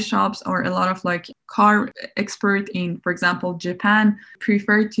body shops or a lot of like car expert in, for example, Japan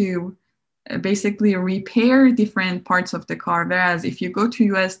prefer to basically repair different parts of the car, whereas if you go to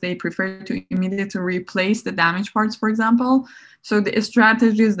US, they prefer to immediately replace the damaged parts, for example. So the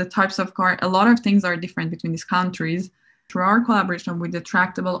strategies, the types of car, a lot of things are different between these countries. Through our collaboration with the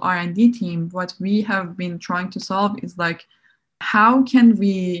Tractable R&D team, what we have been trying to solve is like, how can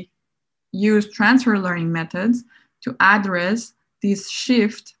we use transfer learning methods to address this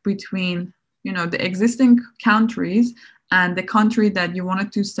shift between the existing countries and the country that you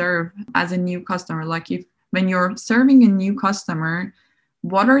wanted to serve as a new customer. Like when you're serving a new customer,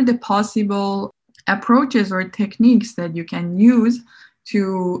 what are the possible approaches or techniques that you can use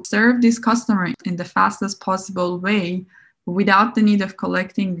to serve this customer in the fastest possible way without the need of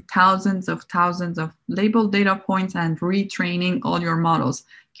collecting thousands of labeled data points and retraining all your models?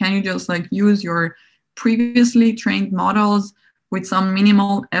 Can you just like use your previously trained models with some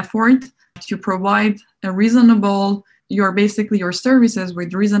minimal effort to provide a reasonable your services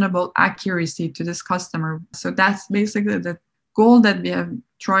with reasonable accuracy to this customer. So that's basically the goal that we have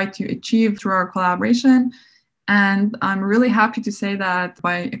tried to achieve through our collaboration. And I'm really happy to say that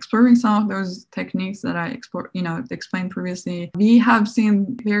by exploring some of those techniques that I explained previously, we have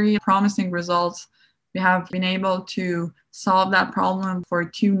seen very promising results. We have been able to solve that problem for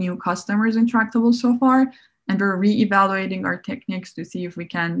 2 new customers in Tractable so far. And we're re-evaluating our techniques to see if we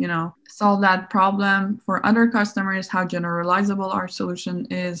can, solve that problem for other customers, how generalizable our solution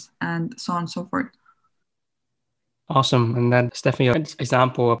is, and so on and so forth. Awesome. And that's definitely an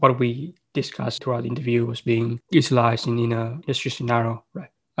example of what we discussed throughout the interview was being utilized in a industry scenario, right?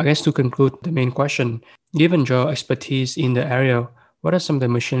 I guess to conclude the main question, given your expertise in the area, what are some of the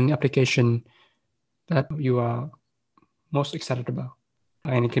machine learning applications that you are most excited about?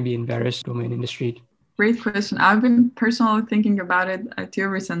 And it can be in various domain industries. Great question. I've been personally thinking about it too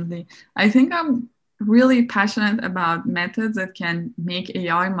recently. I think I'm really passionate about methods that can make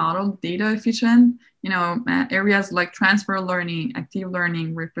AI model data efficient. Areas like transfer learning, active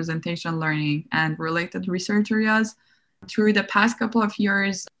learning, representation learning, and related research areas. Through the past couple of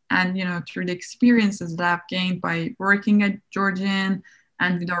years and, through the experiences that I've gained by working at Georgian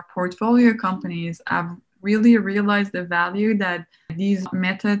and with our portfolio companies, I've really realized the value that these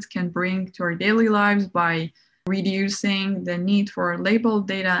methods can bring to our daily lives by reducing the need for labeled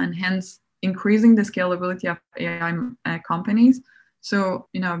data and hence increasing the scalability of AI companies. So,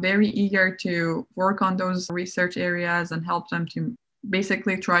 very eager to work on those research areas and help them to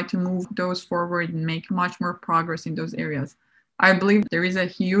basically try to move those forward and make much more progress in those areas. I believe there is a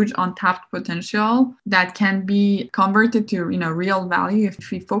huge untapped potential that can be converted to, real value.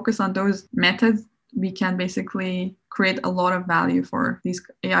 If we focus on those methods, we can basically create a lot of value for these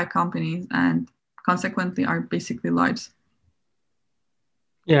AI companies and consequently our basically lives.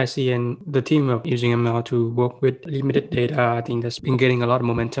 Yeah, I see. And the team of using ML to work with limited data, I think that's been getting a lot of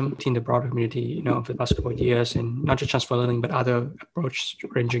momentum in the broader community, for the past couple of years, and not just transfer learning, but other approaches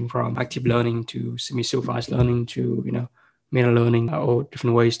ranging from active learning to semi-supervised learning to, meta learning, or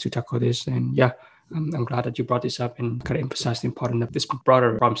different ways to tackle this. And yeah, I'm glad that you brought this up and kind of emphasized the importance of this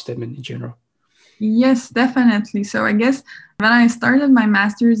broader problem statement in general. Yes, definitely. So I guess when I started my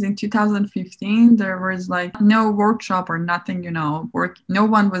master's in 2015, there was no workshop or nothing, no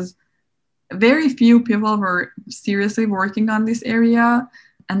one was, very few people were seriously working on this area.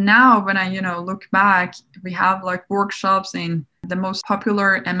 And now when I, look back, we have workshops in the most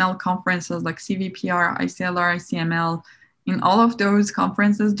popular ML conferences like CVPR, ICLR, ICML. In all of those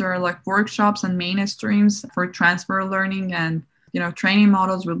conferences, there are workshops and mainstreams for transfer learning and training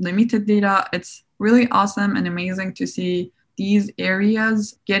models with limited data. It's really awesome and amazing to see these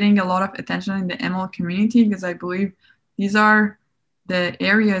areas getting a lot of attention in the ML community, because I believe these are the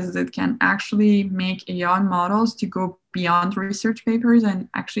areas that can actually make AI models to go beyond research papers and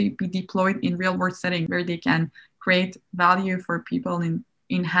actually be deployed in real world setting where they can create value for people and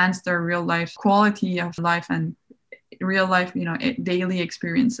enhance their real life quality of life and real life, daily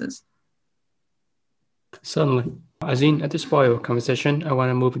experiences. Certainly. Azin, at this point of our conversation, I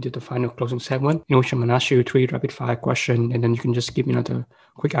want to move into the final closing segment, in which I'm going to ask you 3 rapid-fire questions, and then you can just give me another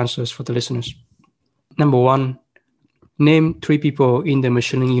quick answers for the listeners. Number 1, name 3 people in the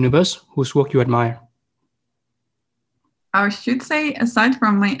machine learning universe whose work you admire. I should say, aside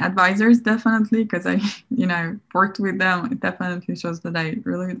from my advisors, definitely, because I, worked with them, it definitely shows that I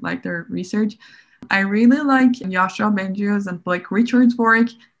really like their research. I really like Joshua Bengio's and Blake Richards' work.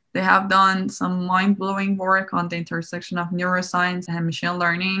 They have done some mind-blowing work on the intersection of neuroscience and machine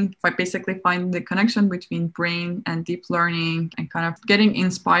learning, by basically finding the connection between brain and deep learning and kind of getting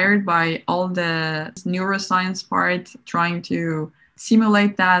inspired by all the neuroscience part, trying to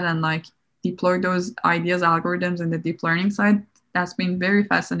simulate that and deploy those ideas, algorithms in the deep learning side. That's been very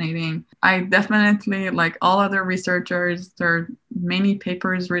fascinating. I definitely, like all other researchers, there are many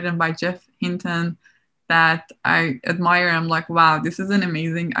papers written by Jeff Hinton that I admire. I'm like, wow, this is an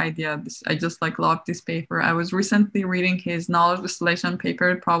amazing idea. I just love this paper. I was recently reading his knowledge distillation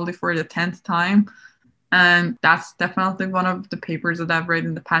paper, probably for the 10th time. And that's definitely one of the papers that I've read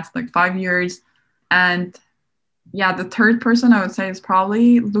in the past 5 years. And yeah, the third person I would say is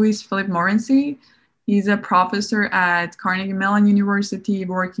probably Louis Philippe Morency. He's a professor at Carnegie Mellon University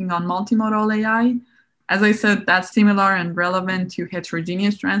working on multimodal AI. As I said, that's similar and relevant to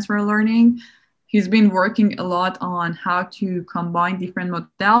heterogeneous transfer learning. He's been working a lot on how to combine different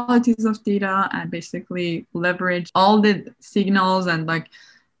modalities of data and basically leverage all the signals and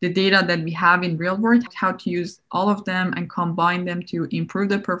the data that we have in real world, how to use all of them and combine them to improve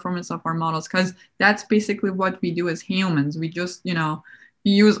the performance of our models. Because that's basically what we do as humans. We just,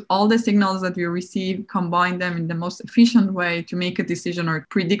 use all the signals that we receive, combine them in the most efficient way to make a decision or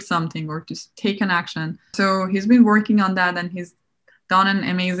predict something or to take an action. So he's been working on that, and he's done an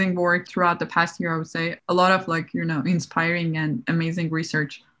amazing work throughout the past year. I would say a lot of inspiring and amazing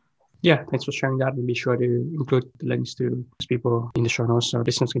research. Yeah, thanks for sharing that. We'll be sure to include the links to those people in the show notes so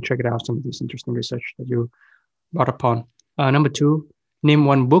listeners can check it out, some of this interesting research that you brought upon. Number 2, name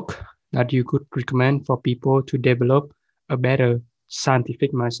one book that you could recommend for people to develop a better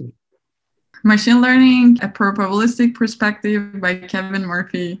scientific mindset. Machine Learning, A Probabilistic Perspective by Kevin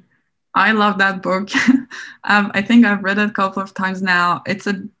Murphy. I love that book. I think I've read it a couple of times now. It's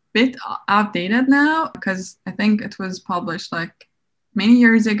a bit outdated now because I think it was published like many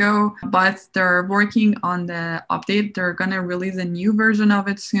years ago, but they're working on the update. They're going to release a new version of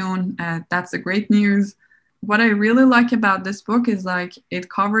it soon. That's the great news. What I really like about this book is like it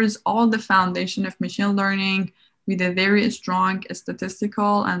covers all the foundation of machine learning with a very strong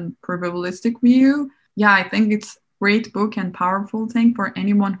statistical and probabilistic view. Yeah, I think it's a great book and powerful thing for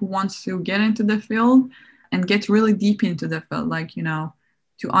anyone who wants to get into the field and get really deep into the field, like,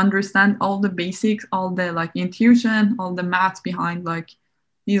 to understand all the basics, all the like intuition, all the math behind like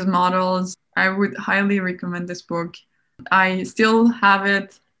these models. I would highly recommend this book. I still have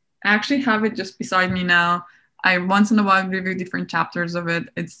it. I actually have it just beside me now. I once in a while review different chapters of it.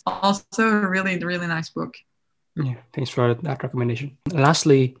 It's also a really, really nice book. Yeah, thanks for that recommendation.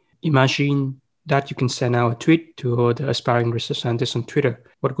 Lastly, imagine that you can send out a tweet to the aspiring research scientist on Twitter.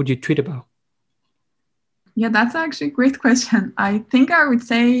 What would you tweet about? Yeah, that's actually a great question. I think I would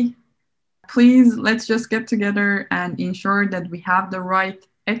say, please, let's just get together and ensure that we have the right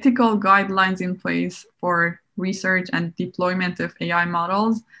ethical guidelines in place for research and deployment of AI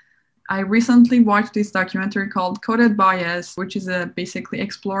models. I recently watched this documentary called Coded Bias, which is basically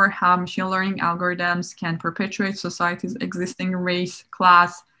explore how machine learning algorithms can perpetuate society's existing race,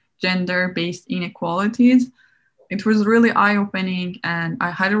 class, gender-based inequalities. It was really eye-opening, and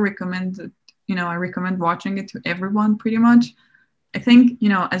I highly recommend it. I recommend watching it to everyone pretty much. I think,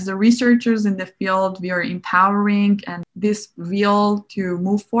 as the researchers in the field, we are empowering and this will to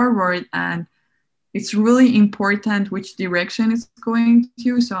move forward, and it's really important which direction it's going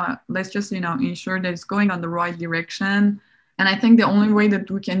to. So let's just, ensure that it's going on the right direction. And I think the only way that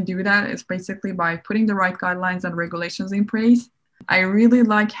we can do that is basically by putting the right guidelines and regulations in place. I really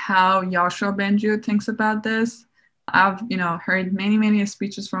like how Yoshua Bengio thinks about this. I've, heard many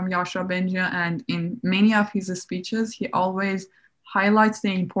speeches from Yoshua Bengio, and in many of his speeches, he always highlights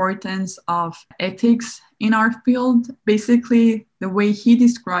the importance of ethics in our field. Basically, the way he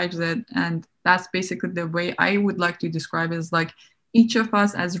describes it, and that's basically the way I would like to describe it, is like each of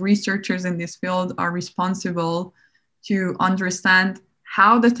us as researchers in this field are responsible to understand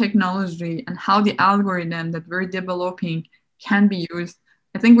how the technology and how the algorithm that we're developing can be used.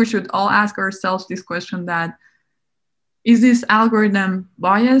 I think we should all ask ourselves this question, that is this algorithm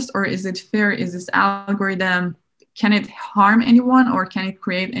biased or is it fair? Is this algorithm, can it harm anyone or can it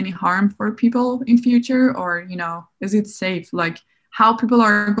create any harm for people in future? Or, is it safe? Like how people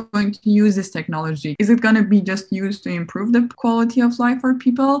are going to use this technology. Is it going to be just used to improve the quality of life for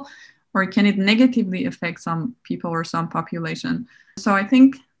people? Or can it negatively affect some people or some population? So I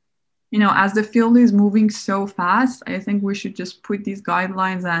think, as the field is moving so fast, I think we should just put these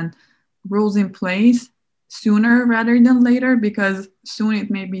guidelines and rules in place sooner rather than later, because soon it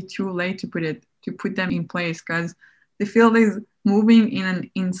may be too late to put them in place, because the field is moving in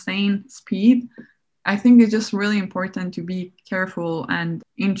an insane speed. I think it's just really important to be careful and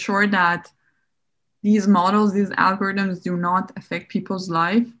ensure that these models, these algorithms do not affect people's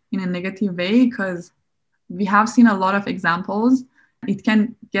life in a negative way, because we have seen a lot of examples. It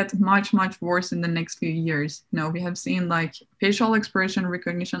can get much, much worse in the next few years. We have seen like facial expression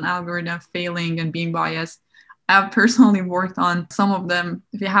recognition algorithm failing and being biased. I've personally worked on some of them.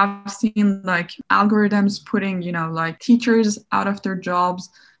 We have seen like algorithms putting, like teachers out of their jobs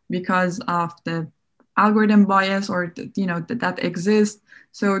because of the algorithm bias or, that exists.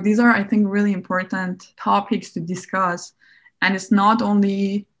 So these are, I think, really important topics to discuss. And it's not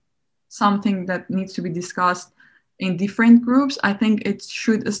only something that needs to be discussed in different groups. I think it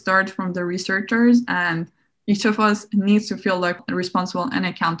should start from the researchers, and each of us needs to feel like responsible and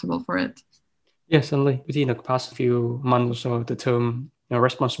accountable for it. Yes, certainly. Within the past few months or so, the term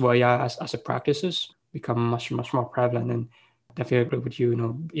responsible AI as a practices become much more prevalent, and definitely agree with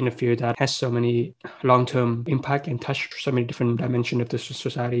you. In a field that has so many long-term impact and touch so many different dimensions of the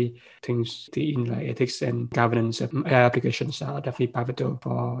society, things in like ethics and governance of AI applications are definitely pivotal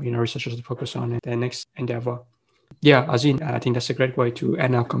for researchers to focus on in their next endeavor. Yeah, Azin, I think that's a great way to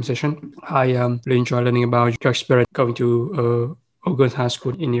end our conversation. I really enjoy learning about your experience going to Ogun High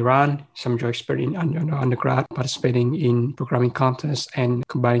School in Iran. Some of your experience in undergrad, participating in programming contests and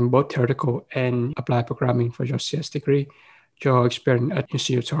combining both theoretical and applied programming for your CS degree. Your experience at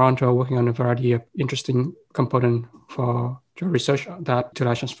University of Toronto, working on a variety of interesting components for your research that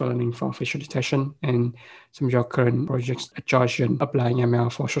utilize for learning for facial detection, and some of your current projects at Georgian applying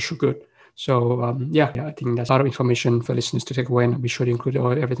ML for social good. So I think that's a lot of information for listeners to take away, and I'll be sure to include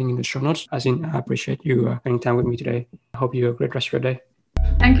everything in the show notes. Azin, I appreciate you spending time with me today. I hope you have a great rest of your day.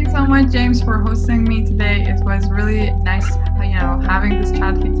 Thank you so much, James, for hosting me today. It was really nice, having this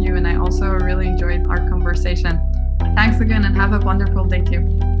chat with you, and I also really enjoyed our conversation. Thanks again, and have a wonderful day too.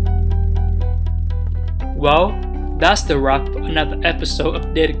 Well, that's the wrap for another episode of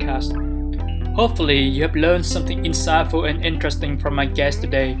Datacast. Hopefully, you have learned something insightful and interesting from my guest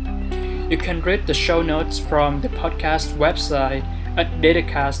today. You can read the show notes from the podcast website at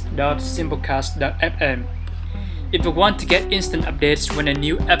datacast.simplecast.fm. If you want to get instant updates when a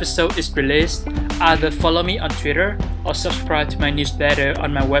new episode is released, either follow me on Twitter or subscribe to my newsletter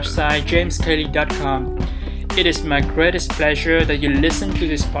on my website jameskelly.com. It is my greatest pleasure that you listen to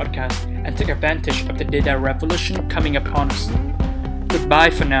this podcast and take advantage of the data revolution coming upon us. Goodbye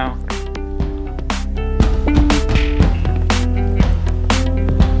for now.